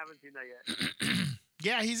haven't seen that yet.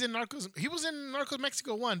 Yeah, he's in Narcos. He was in Narcos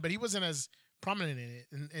Mexico 1, but he wasn't as prominent in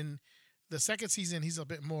it. In the second season, he's a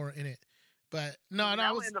bit more in it. But no, I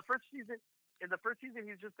Now, was in the first season,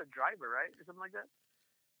 he's just a driver, right, or something like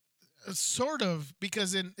that. sort of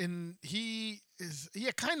because in he is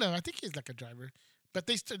kind of. I think he's like a driver, but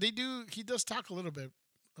he does talk a little bit.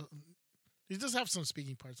 Uh, He does have some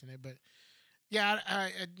speaking parts in it, but yeah,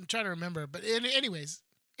 I'm trying to remember. But anyways,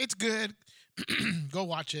 it's good. Go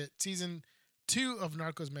watch it. Season 2 of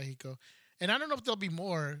Narcos Mexico, and I don't know if there'll be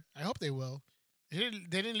more. I hope they will. They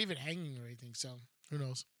didn't leave it hanging or anything, so who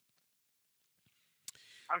knows?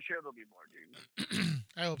 I'm sure there'll be more, dude.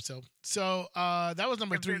 I hope so. So that was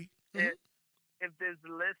number If 3. if this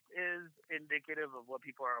list is indicative of what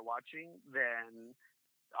people are watching, then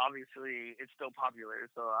obviously it's still popular.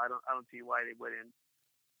 So I don't see why they wouldn't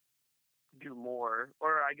do more.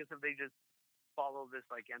 Or I guess if they just follow this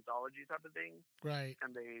like anthology type of thing, Right.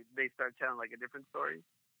 and they start telling like a different story.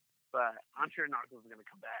 But I'm sure Narcos is gonna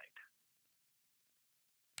come back.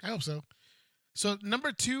 I hope so. So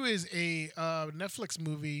number 2 is a Netflix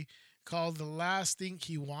movie called The Last Thing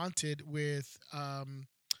He Wanted with oh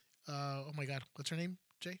my God, what's her name?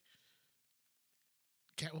 Jay?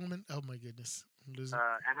 Catwoman? Oh my goodness.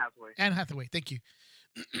 Anne Hathaway. Anne Hathaway, thank you.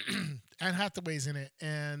 Anne Hathaway's in it,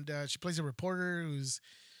 and she plays a reporter who's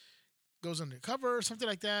goes undercover or something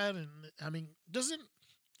like that. And I mean, it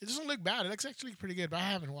doesn't look bad. It looks actually pretty good, but I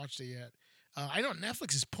haven't watched it yet. I know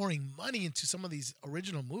Netflix is pouring money into some of these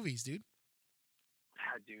original movies, dude.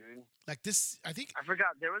 Yeah, dude. Like this, I think I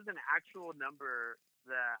forgot there was an actual number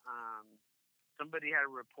that somebody had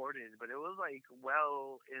reported, but it was like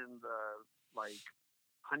well in the like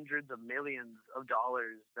hundreds of millions of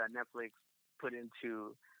dollars that Netflix put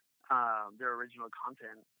into their original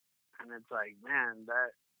content, and it's like, man,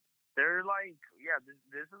 that they're like, yeah,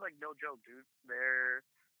 this is like no joke, dude. Their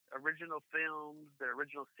original films, their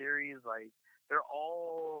original series, like they're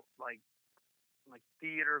all like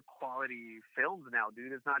theater quality films now,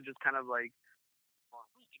 dude. It's not just kind of like type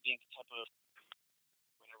of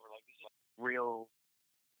whatever, like these real.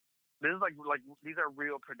 This is like these are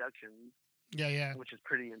real productions. Yeah. Which is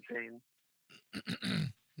pretty insane.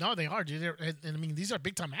 No, they are, dude. And I mean, these are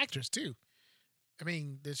big time actors too. I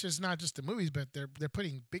mean, it's just not just the movies, but they're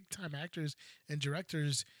putting big time actors and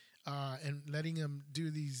directors and letting them do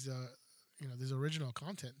these this original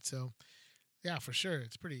content. So yeah, for sure,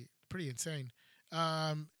 it's pretty insane.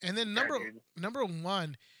 And then number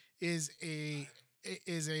 1 is a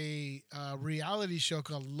reality show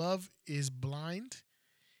called Love Is Blind,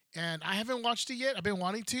 and I haven't watched it yet. I've been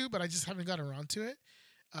wanting to, but I just haven't gotten around to it.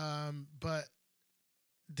 But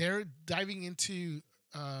they're diving into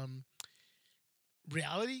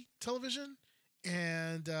reality television,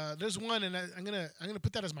 and there's one, and I'm gonna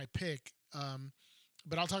put that as my pick.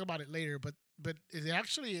 But I'll talk about it later. But it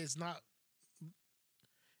actually is not.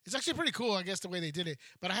 It's actually pretty cool, I guess, the way they did it.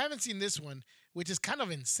 But I haven't seen this one, which is kind of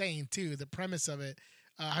insane too. The premise of it.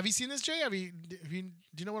 Have you seen this, Jay? Do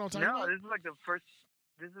you know what I'm talking about? No, this is like the first.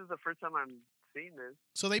 This is the first time I'm seeing this.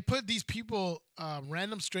 So they put these people,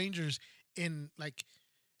 random strangers, in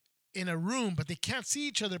a room, but they can't see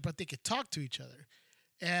each other, but they could talk to each other,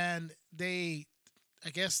 and I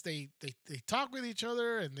guess they talk with each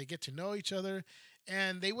other and they get to know each other,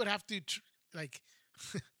 and they would have to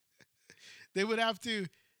they would have to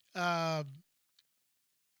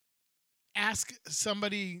ask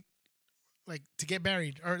somebody like to get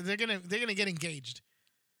married, or they're gonna get engaged.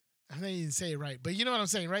 I don't even say it right, but you know what I'm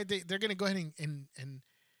saying, right? They're gonna go ahead and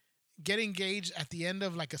get engaged at the end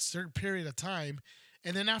of like a certain period of time,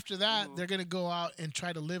 and then after that, they're gonna go out and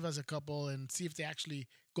try to live as a couple and see if they actually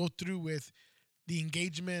go through with the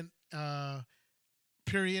engagement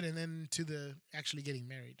period, and then to the actually getting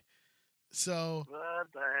married. So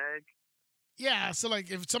what the heck? Yeah, so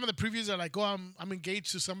like if some of the previews are like, "Oh, I'm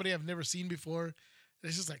engaged to somebody I've never seen before,"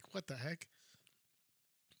 it's just like, what the heck?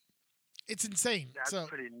 It's insane. That's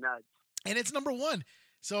pretty nuts. And it's number 1,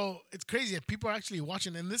 so it's crazy that people are actually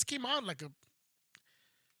watching. And this came out like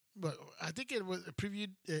but I think it was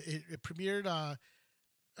previewed. It premiered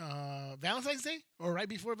Valentine's Day, or right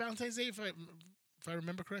before Valentine's Day, if I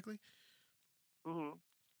remember correctly. Mm-hmm.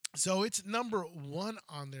 So it's number 1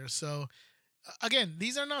 on there. So again,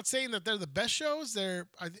 these are not saying that they're the best shows.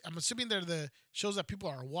 I'm assuming they're the shows that people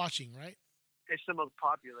are watching, right? It's the most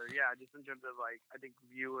popular, yeah. Just in terms of like, I think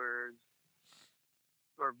viewers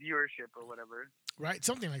or viewership or whatever. Right,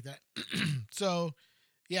 something like that. So,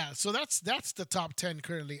 yeah. So that's the top 10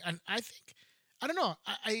 currently, and I don't know.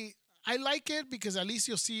 I like it because at least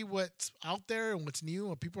you'll see what's out there and what's new,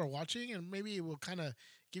 what people are watching, and maybe it will kind of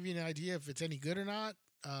give you an idea if it's any good or not.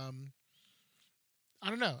 I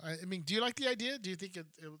don't know. I mean, do you like the idea? Do you think it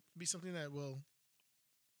will be something that will,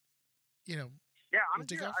 Yeah,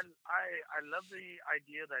 honestly, I love the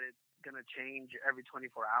idea that it's gonna change every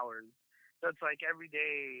 24 hours. So it's like every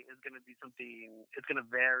day is gonna be something. It's gonna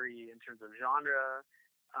vary in terms of genre,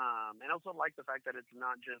 and also like the fact that it's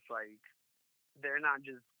not just like they're not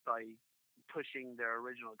just like pushing their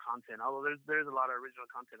original content. Although there's a lot of original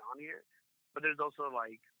content on here, but there's also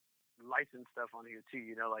like licensed stuff on here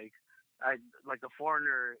too. Like The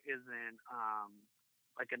Foreigner isn't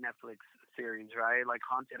like a Netflix series, right? Like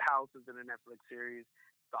Haunted House isn't a Netflix series.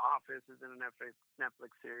 The Office is in a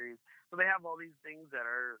Netflix series. So they have all these things that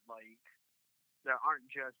are like that aren't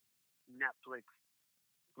just Netflix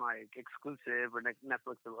like exclusive or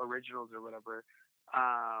Netflix originals or whatever.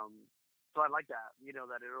 So I like that.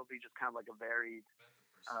 That it'll be just kind of like a varied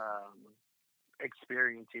um,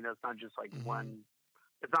 experience. It's not just like Mm-hmm. one.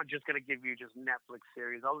 It's not just gonna give you just Netflix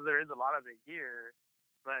series. Although there is a lot of it here,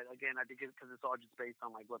 but again, I think because it's all just based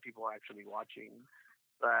on like what people are actually watching.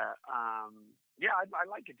 But yeah, I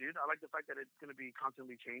like it, dude. I like the fact that it's gonna be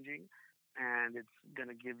constantly changing, and it's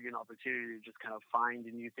gonna give you an opportunity to just kind of find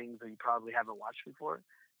new things that you probably haven't watched before.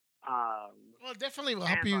 Um, Well, it definitely will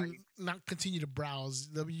help and you like, not continue to browse.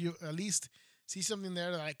 You at least see something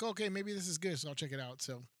there like, okay, maybe this is good, so I'll check it out.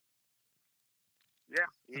 So yeah,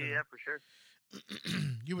 I don't yeah, know. for sure.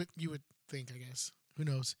 You would think, I guess. Who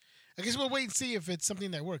knows? I guess we'll wait and see if it's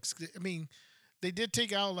something that works. I mean, they did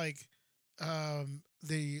take out like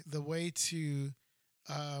the way to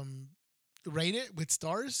um, rate it with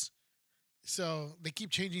stars. So they keep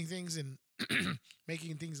changing things and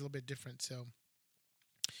making things a little bit different. So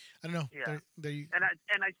I don't know. Yeah, They and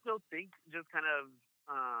I still think just kind of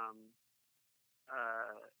um,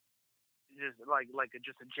 uh, just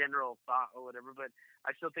just a general thought or whatever. But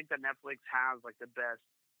I still think that Netflix has like the best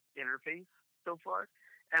interface so far,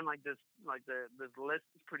 and like this list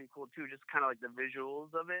is pretty cool too. Just kind of like the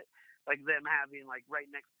visuals of it, like them having like right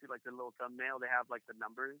next to like the little thumbnail, they have like the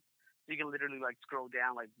numbers, so you can literally like scroll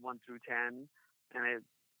down like 1 through 10, and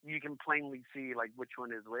you can plainly see like which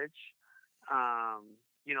one is which.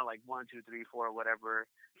 Like 1, 2, 3, 4, whatever.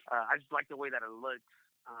 I just like the way that it looks.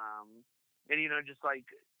 And just like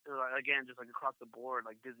again, just like across the board,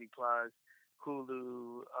 like Disney Plus,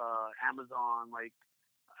 Hulu, Amazon. Like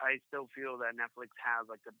I still feel that Netflix has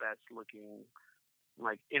like the best looking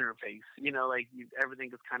like interface. Everything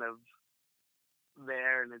is kind of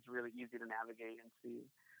there, and it's really easy to navigate and see.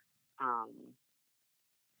 Um,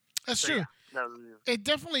 That's so true. yeah, that was, It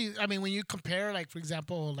definitely. I mean, when you compare, like for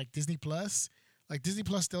example, like Disney Plus, like Disney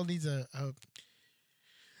Plus still needs to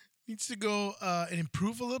go and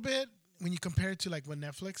improve a little bit when you compare it to like what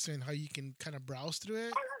Netflix and how you can kind of browse through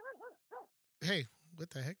it. Hey, what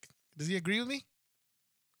the heck? Does he agree with me?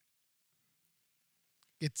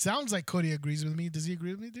 It sounds like Cody agrees with me. Does he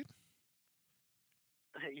agree with me, dude?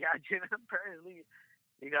 yeah, dude, apparently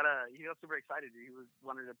he got super excited. He was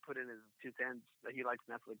wanted to put in his 2 cents that he likes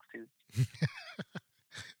Netflix too.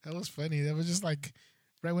 That was funny. That was just like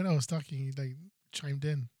right when I was talking, he like chimed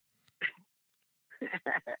in.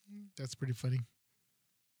 That's pretty funny.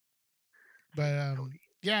 But Cody.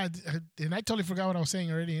 yeah, and I totally forgot what I was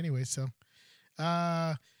saying already. Anyway, so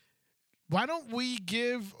uh, why don't we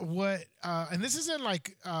give what? And this isn't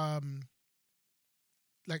like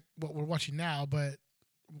what we're watching now, but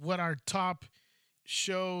what our top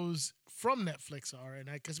shows from Netflix are. And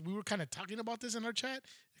because we were kind of talking about this in our chat,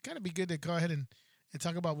 it kind of be good to go ahead and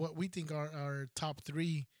talk about what we think are our top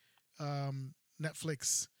three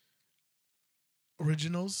Netflix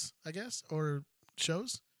originals, I guess, or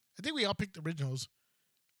shows. I think we all picked originals.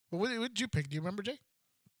 But what did you pick? Do you remember, Jay?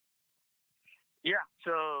 Yeah.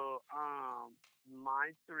 So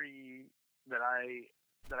my three that I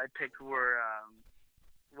picked were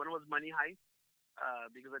one was Money Heist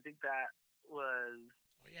because I think that was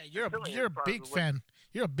Oh, yeah, and still you're is a big probably what. fan.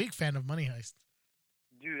 You're a big fan of Money Heist.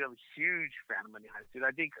 Dude, I'm a huge fan of Money Heist, dude.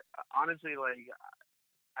 I think honestly, like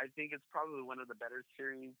I think it's probably one of the better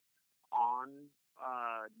series on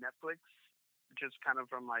Netflix. Just kind of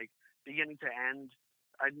from like beginning to end.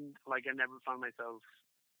 I never found myself,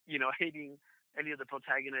 hating any of the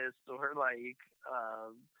protagonists or like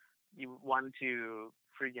you wanted to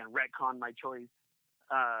freaking retcon my choice.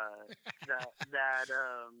 Uh, that that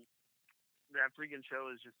that freaking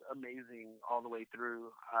show is just amazing all the way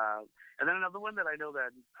through. And then another one that I know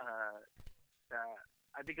that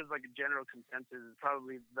I think is like a general consensus is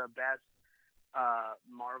probably the best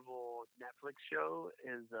Marvel Netflix show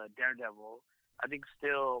is Daredevil. I think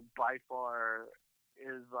still by far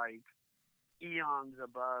is like eons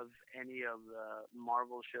above any of the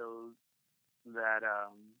Marvel shows that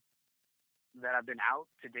that have been out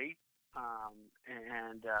to date.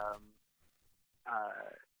 And uh,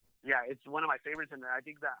 yeah, it's one of my favorites, and I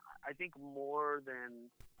think more than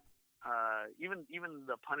even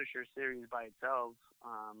the Punisher series by itself.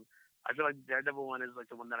 I feel like the Daredevil one is like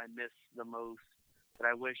the one that I miss the most. That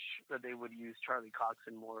I wish that they would use Charlie Cox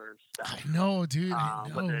in more stuff. I know, dude. I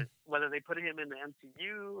know. Whether they put him in the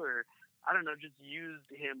MCU or I don't know, just used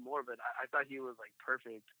him more. But I thought he was like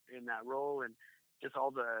perfect in that role, and just all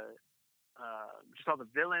the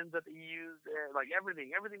villains that he used, like everything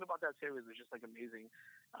about that series was just like amazing.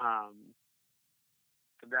 Um,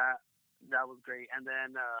 that that was great. And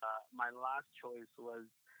then my last choice was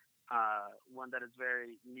one that is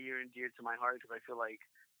very near and dear to my heart because I feel like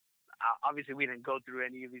obviously we didn't go through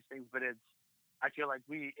any of these things, but I feel like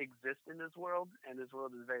we exist in this world, and this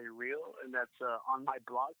world is very real, and that's On My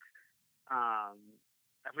Block. I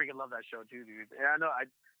freaking love that show too, dude. And I know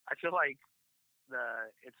I feel like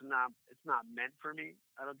it's not meant for me.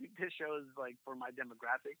 I don't think this show is like for my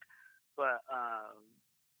demographic, but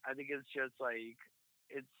I think it's just like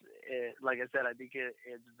like I said, I think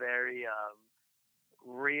it's very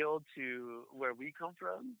real to where we come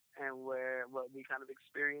from and what we kind of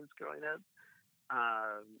experienced growing up.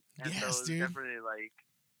 And so Yes, it's dude. definitely like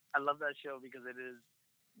I love that show because it is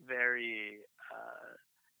very.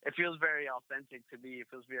 It feels very authentic to me. It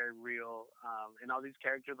feels very real. And all these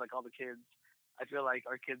characters, like all the kids, I feel like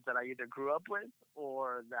are kids that I either grew up with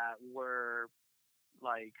or that were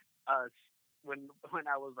like us when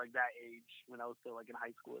I was like that age, when I was still like in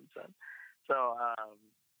high school and stuff. So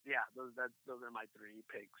yeah, those are my three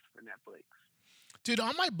picks for Netflix. Dude,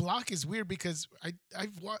 On My Block is weird because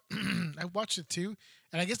I watched it too,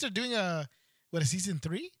 and I guess they're doing a season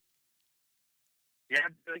 3. Yeah,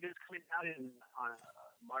 I think it's coming out in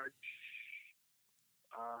March.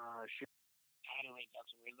 Shoot, I don't know.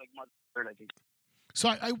 That's weird. It's like March 3rd, I think. So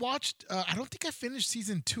I watched. I don't think I finished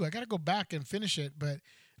season 2. I got to go back and finish it, but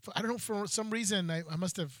I don't know, for some reason I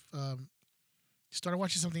must have started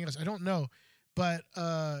watching something else. I don't know, but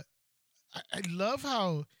I love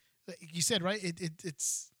how, like you said, right.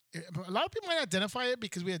 A lot of people might identify it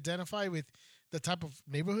because we identify with the type of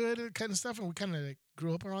neighborhood and kind of stuff, and we kind of like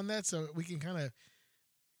grew up around that, so we can kind of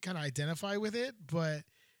identify with it. But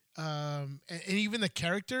and even the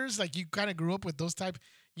characters, like you kind of grew up with those type.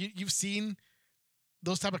 You've seen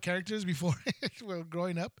those type of characters before while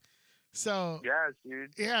growing up. So Yes,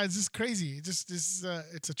 dude. yeah, it's just crazy.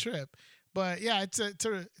 It's a trip. But yeah, it's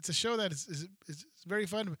a show that is very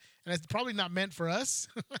fun, and it's probably not meant for us,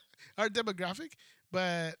 our demographic.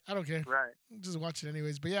 But I don't care. Right. Just watch it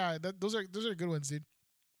anyways. But yeah, those are good ones, dude.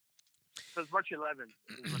 So it's March 11th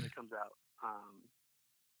is when it comes out.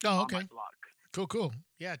 Oh, On My okay. Block. Cool.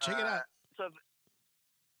 Yeah, check it out. So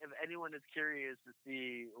if anyone is curious to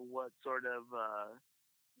see what sort of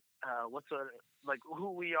like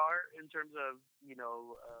who we are in terms of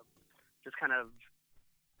just kind of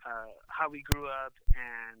how we grew up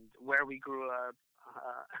and where we grew up,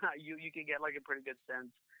 you can get like a pretty good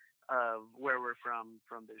sense of where we're from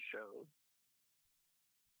this show,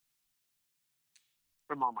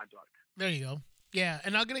 from On My Block. There you go. Yeah,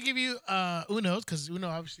 and I'm gonna give you Uno's because Uno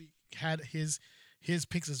obviously had his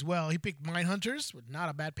picks as well. He picked Mindhunters, not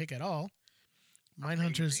a bad pick at all.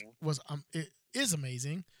 Mindhunters Amazing. was it is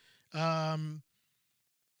amazing. Um,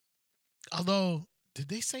 although, did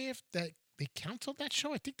they say if that they canceled that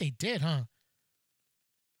show? I think they did, huh?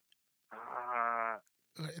 I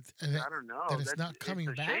don't know. That it's not coming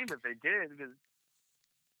It's a shame back. if they did because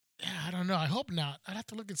Yeah, I don't know. I hope not. I'd have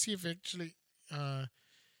to look and see if it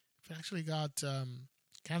actually got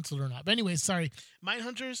canceled or not. But anyway, sorry.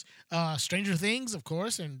 Mindhunters, Stranger Things, of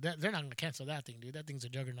course, and they're not gonna cancel that thing, dude. That thing's a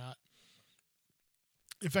juggernaut.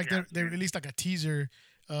 In fact, yeah, they released like a teaser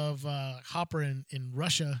of Hopper in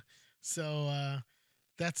Russia, so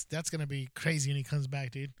that's gonna be crazy when he comes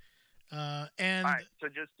back, dude. And all right. So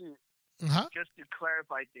huh? just to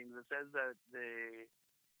clarify things, it says that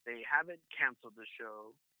they haven't canceled the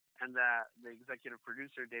show, and that the executive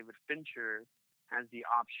producer David Fincher has the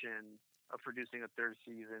option of producing a third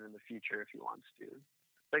season in the future if he wants to.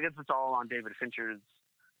 So I guess it's all on David Fincher's.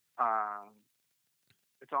 Uh,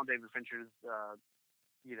 it's on David Fincher's.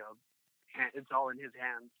 It's all in his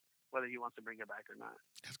hands whether he wants to bring it back or not.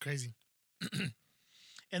 That's crazy.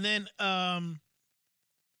 and then um,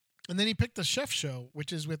 and then he picked the Chef Show,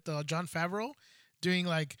 which is with John Favreau, doing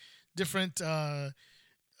like different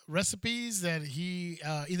recipes that he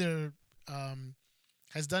either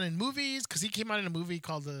has done in movies, because he came out in a movie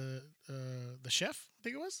called the Chef, I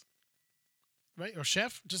think it was, right, or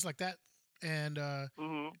Chef, just like that, and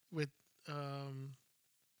Mm-hmm. with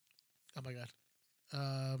oh my god,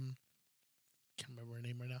 um, can't remember her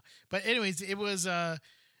name right now, but anyways, it was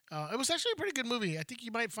actually a pretty good movie. I think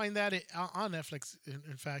you might find that on Netflix,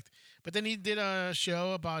 in fact. But then he did a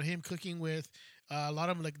show about him cooking with a lot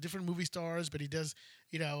of like different movie stars. But he does,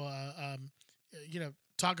 you know,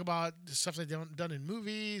 talk about the stuff they done in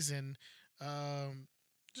movies and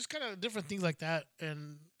just kind of different things like that.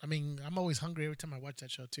 And I mean, I'm always hungry every time I watch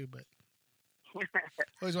that show too. But I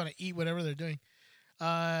always want to eat whatever they're doing.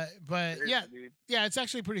 But yeah, Dude. yeah, it's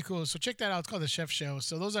actually pretty cool. So check that out. It's called The Chef Show.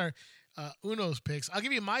 So those are Uno's picks. I'll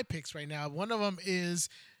give you my picks right now. One of them is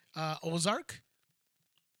Ozark.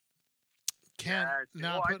 can't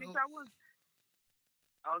now Well, I put. think that was.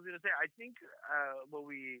 I was gonna say. I think. Well,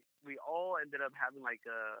 we all ended up having like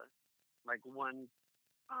one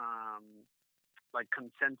um like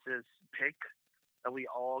consensus pick that we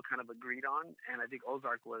all kind of agreed on, and I think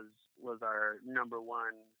Ozark was our number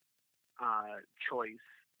one choice.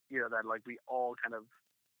 You know, that like we all kind of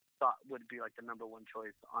thought would be like the number one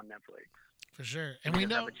choice on Netflix. For sure, If and you we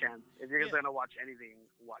guys have know. a chance, if you're Yeah. gonna watch anything,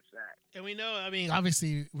 watch that. And we know, I mean,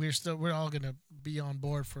 obviously, we're all gonna be on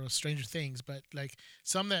board for Stranger Things, but like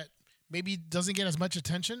some that maybe doesn't get as much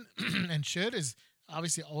attention and should is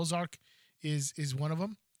obviously Ozark is one of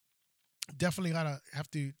them. Definitely gotta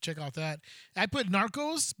have to check out that. I put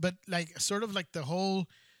Narcos, but like sort of like the whole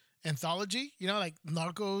anthology, like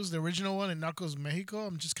Narcos, the original one, and Narcos Mexico.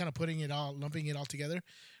 I'm just kind of lumping it all together.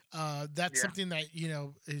 That's Yeah. something that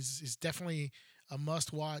is definitely a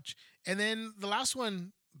must watch. And then the last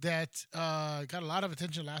one that got a lot of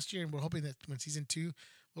attention last year, and we're hoping that when season 2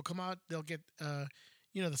 will come out, they'll get the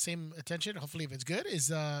same attention. Hopefully, if it's good, is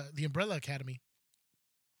the Umbrella Academy.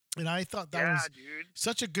 And I thought that Yeah, was dude.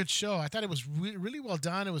 such a good show. I thought it was really well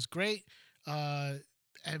done. It was great. I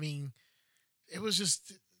mean, it was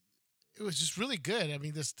just really good. I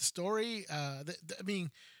mean, the story. I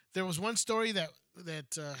mean, there was one story that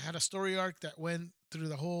had a story arc that went through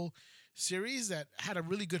the whole series that had a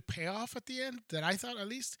really good payoff at the end. That I thought, at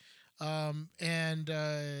least. And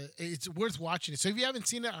it's worth watching it. So if you haven't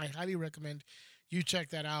seen it, I highly recommend you check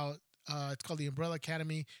that out. It's called The Umbrella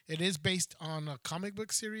Academy. It is based on a comic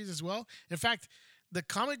book series as well. In fact, the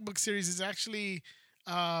comic book series is actually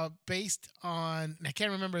based on, I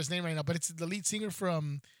can't remember his name right now, but it's the lead singer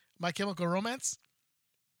from My Chemical Romance.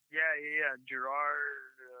 Yeah.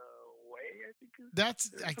 Gerard Way, I think.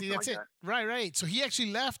 I think that's like it. that. Right. So he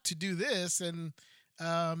actually left to do this and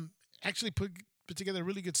actually put together a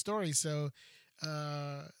really good story. So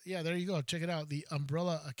yeah, there you go. Check it out, The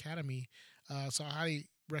Umbrella Academy. So I highly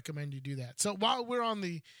recommend you do that. So while we're on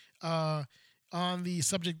the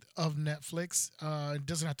subject of Netflix, it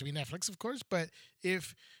doesn't have to be Netflix, of course, but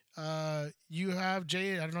if you have,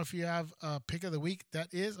 Jay, I don't know if you have a pick of the week.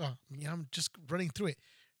 That is, I'm just running through it.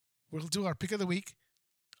 We'll do our pick of the week.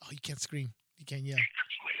 Oh, you can't scream. You can't yell.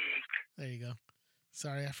 There you go.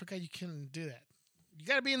 Sorry, I forgot you couldn't do that. You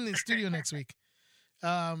got to be in the studio next week.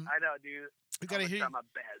 I know, dude. We gotta hear. Try my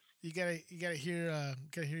best. You gotta hear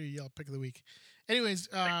you yell pick of the week. Anyways,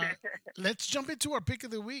 let's jump into our pick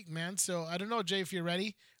of the week, man. So I don't know, Jay, if you're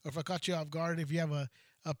ready or if I caught you off guard. If you have a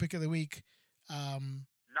pick of the week,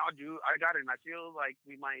 No, dude, I got it. And I feel like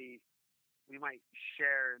we might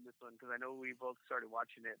share this one because I know we both started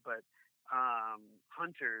watching it. But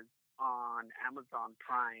Hunters on Amazon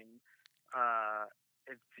Prime.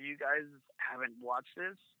 If you guys haven't watched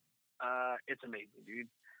this, it's amazing, dude.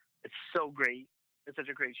 It's so great. It's such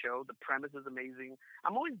a great show. The premise is amazing.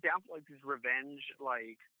 I'm always down for like these revenge,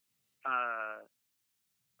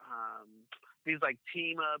 these like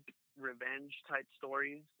team up revenge type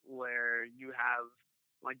stories where you have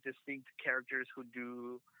like distinct characters who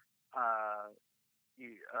do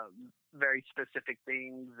very specific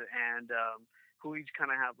things and who each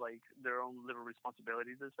kind of have like their own little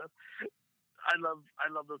responsibilities and stuff. I love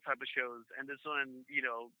those type of shows, and this one,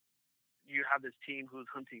 you have this team who's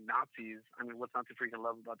hunting Nazis. I mean, what's not to freaking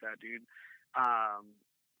love about that, dude?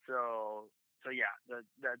 So yeah,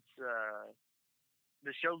 that's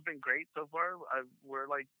the show's been great so far. We're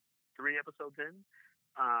like 3 episodes in,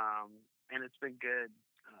 and it's been good.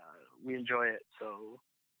 We enjoy it, so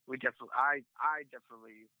I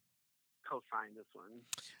definitely co-sign this one.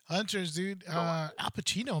 Hunters, dude. Al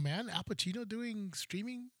Pacino, man. Al Pacino doing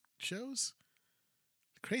streaming shows.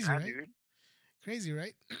 Crazy, Yeah, right? dude. Crazy,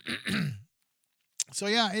 right? So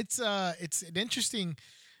yeah, it's an interesting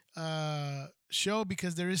show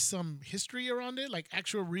because there is some history around it, like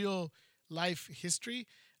actual real life history.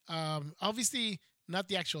 Obviously, not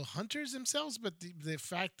the actual hunters themselves, but the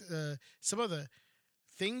fact some of the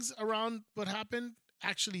things around what happened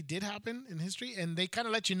actually did happen in history, and they kind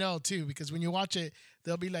of let you know too, because when you watch it,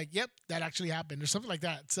 they'll be like, "Yep, that actually happened," or something like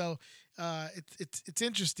that. So it's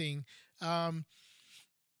interesting.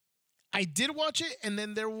 I did watch it, and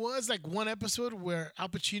then there was like one episode where Al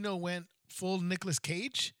Pacino went full Nicolas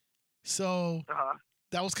Cage, so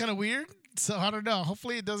that was kind of weird. So I don't know.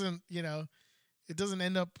 Hopefully, it doesn't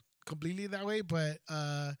end up completely that way. But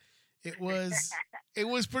it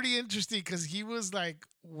was pretty interesting because he was like,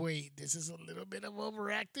 "Wait, this is a little bit of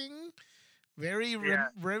overacting." Very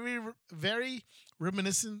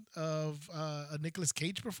reminiscent of a Nicolas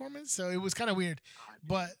Cage performance. So it was kind of weird,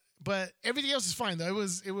 but everything else is fine though.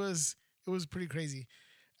 It was pretty crazy.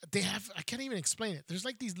 I can't even explain it. There's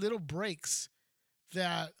like these little breaks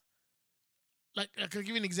that like I could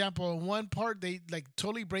give you an example. In one part, they like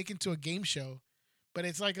totally break into a game show, but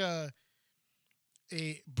it's like a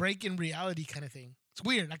break in reality kind of thing. It's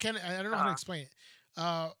weird. I don't know how to explain it.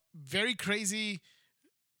 Very crazy,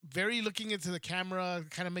 very looking into the camera,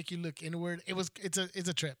 kind of make you look inward. It's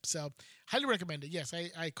a trip. So highly recommend it. Yes,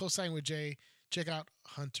 I co-sign with Jay. Check out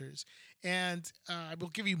Hunters, and I will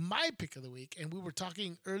give you my pick of the week. And we were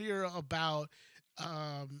talking earlier about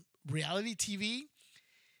reality TV,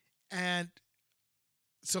 and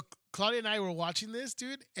so Claudia and I were watching this,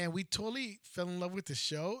 dude, and we totally fell in love with the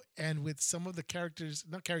show and with some of the characters,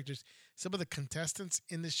 not characters, some of the contestants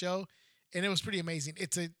in the show, and it was pretty amazing.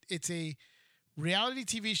 It's a reality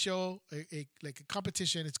TV show, like a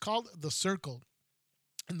competition. It's called The Circle,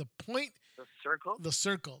 and the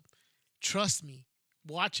Circle. Trust me,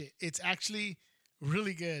 watch it. It's actually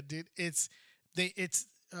really good, dude. It's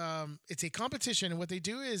a competition, and what they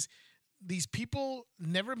do is these people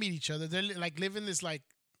never meet each other. They like live in this like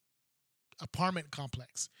apartment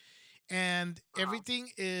complex, and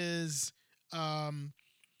everything is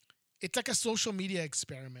it's like a social media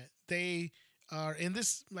experiment. They are in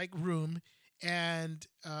this like room, and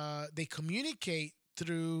they communicate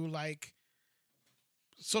through like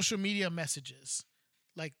social media messages.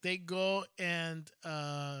 Like they go and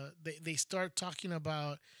they start talking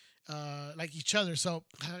about like each other. So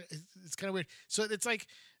it's kind of weird. So it's like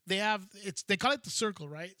they call it The Circle,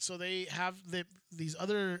 right? So they have these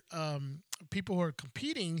other people who are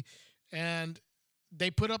competing, and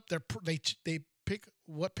they put up they pick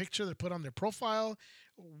what picture they put on their profile,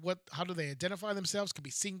 how do they identify themselves? Could be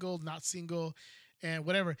single, not single, and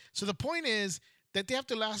whatever. So the point is that they have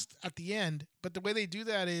to last at the end, but the way they do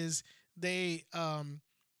that is they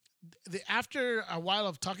after a while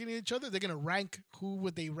of talking to each other, they're gonna rank who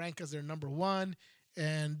would they rank as their number one,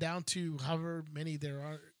 and down to however many there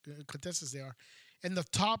are contestants there are, and the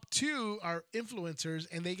top two are influencers,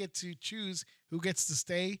 and they get to choose who gets to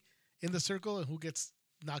stay in the circle and who gets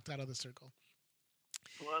knocked out of the circle.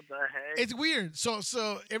 What the heck? It's weird.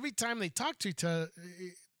 So every time they talk to each other,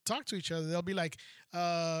 they'll be like,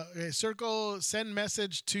 "Circle, send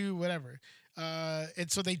message to whatever,"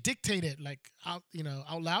 and so they dictate it like out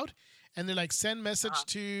loud, and they're like, "Send message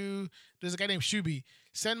to." There's a guy named Shubi.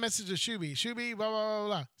 Send message to Shubi. Shubi, blah blah blah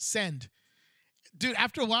blah. Send. Dude,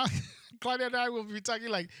 after a while, Claudia and I will be talking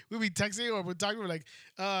like we'll be texting or we're talking. We're like,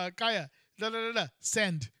 Kaya, da da da da,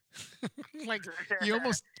 send. Like you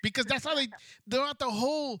almost because that's how throughout the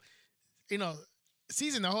whole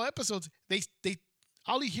season, the whole episodes, they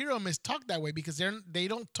all you hear them is talk that way because they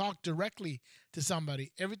don't talk directly to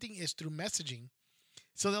somebody. Everything is through messaging.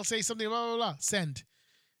 So they'll say something blah blah blah, send,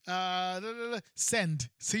 da, da, da, send.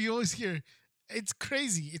 So you always hear. It's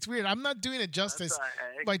crazy. It's weird. I'm not doing it justice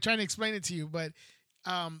by trying to explain it to you, but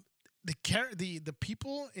the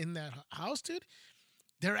people in that house, dude,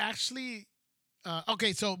 they're actually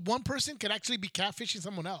okay. So one person could actually be catfishing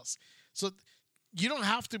someone else. So you don't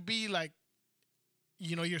have to be like,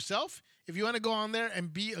 yourself. If you want to go on there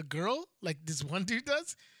and be a girl like this one dude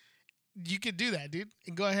does, you could do that, dude,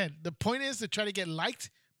 and go ahead. The point is to try to get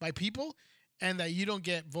liked by people and that you don't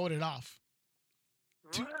get voted off.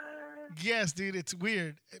 Yes, dude, it's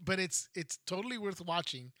weird, but it's totally worth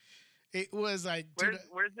watching. It was like, dude,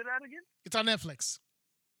 where's it at again? It's on Netflix.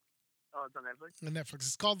 Oh, it's on Netflix. On Netflix,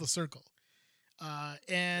 it's called The Circle,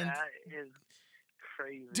 and that is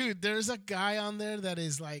crazy, dude. There's a guy on there that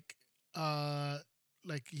is like a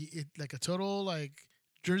total like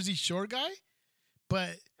Jersey Shore guy,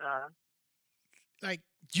 but like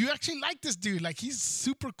you actually like this dude. Like he's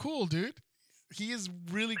super cool, dude. He is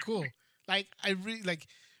really cool. Like I really like.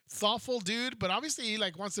 Thoughtful dude, but obviously he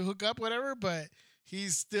like wants to hook up, whatever. But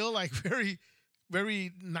he's still like very,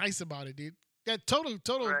 very nice about it, dude. Yeah, total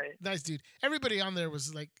right. Nice dude. Everybody on there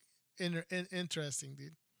was like interesting,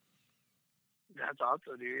 dude. That's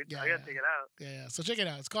awesome, dude. Yeah, I gotta check it out. Yeah. So check it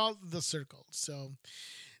out. It's called The Circle. So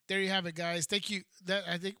there you have it, guys. Thank you.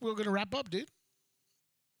 I think we're gonna wrap up, dude.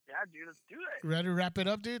 Yeah, dude, let's do it. Ready to wrap it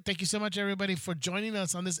up, dude? Thank you so much, everybody, for joining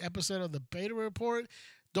us on this episode of the Beta Report.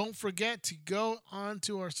 Don't forget to go on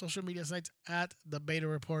to our social media sites at the Beta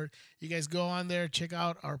Report. You guys go on there, check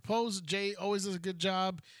out our posts. Jay always does a good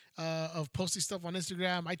job of posting stuff on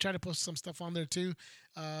Instagram. I try to post some stuff on there too,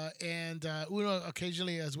 and Uno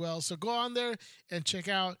occasionally as well. So go on there and check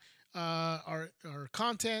out our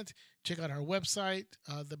content. Check out our website,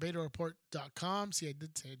 thebetareport.com. See, I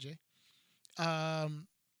did say it, Jay.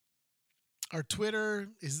 Our Twitter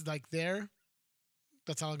is like there.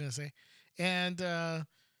 That's all I'm gonna say. And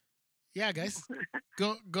yeah, guys,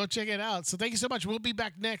 go check it out. So thank you so much. We'll be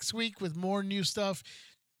back next week with more new stuff.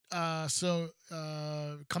 So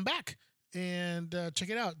come back. and check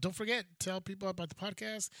it out. Don't forget, tell people about the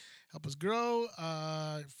podcast. Help us grow.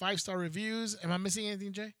 5-star reviews. Am I missing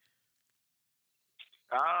anything, Jay?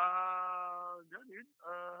 No, dude.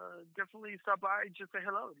 Definitely stop by. Just say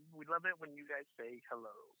hello. We love it when you guys say hello.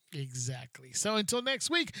 Exactly. So until next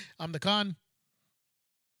week, I'm the Con.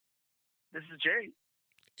 This is Jay.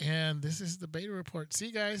 And this is the Beta Report. See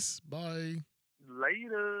you guys. Bye.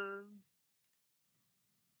 Later.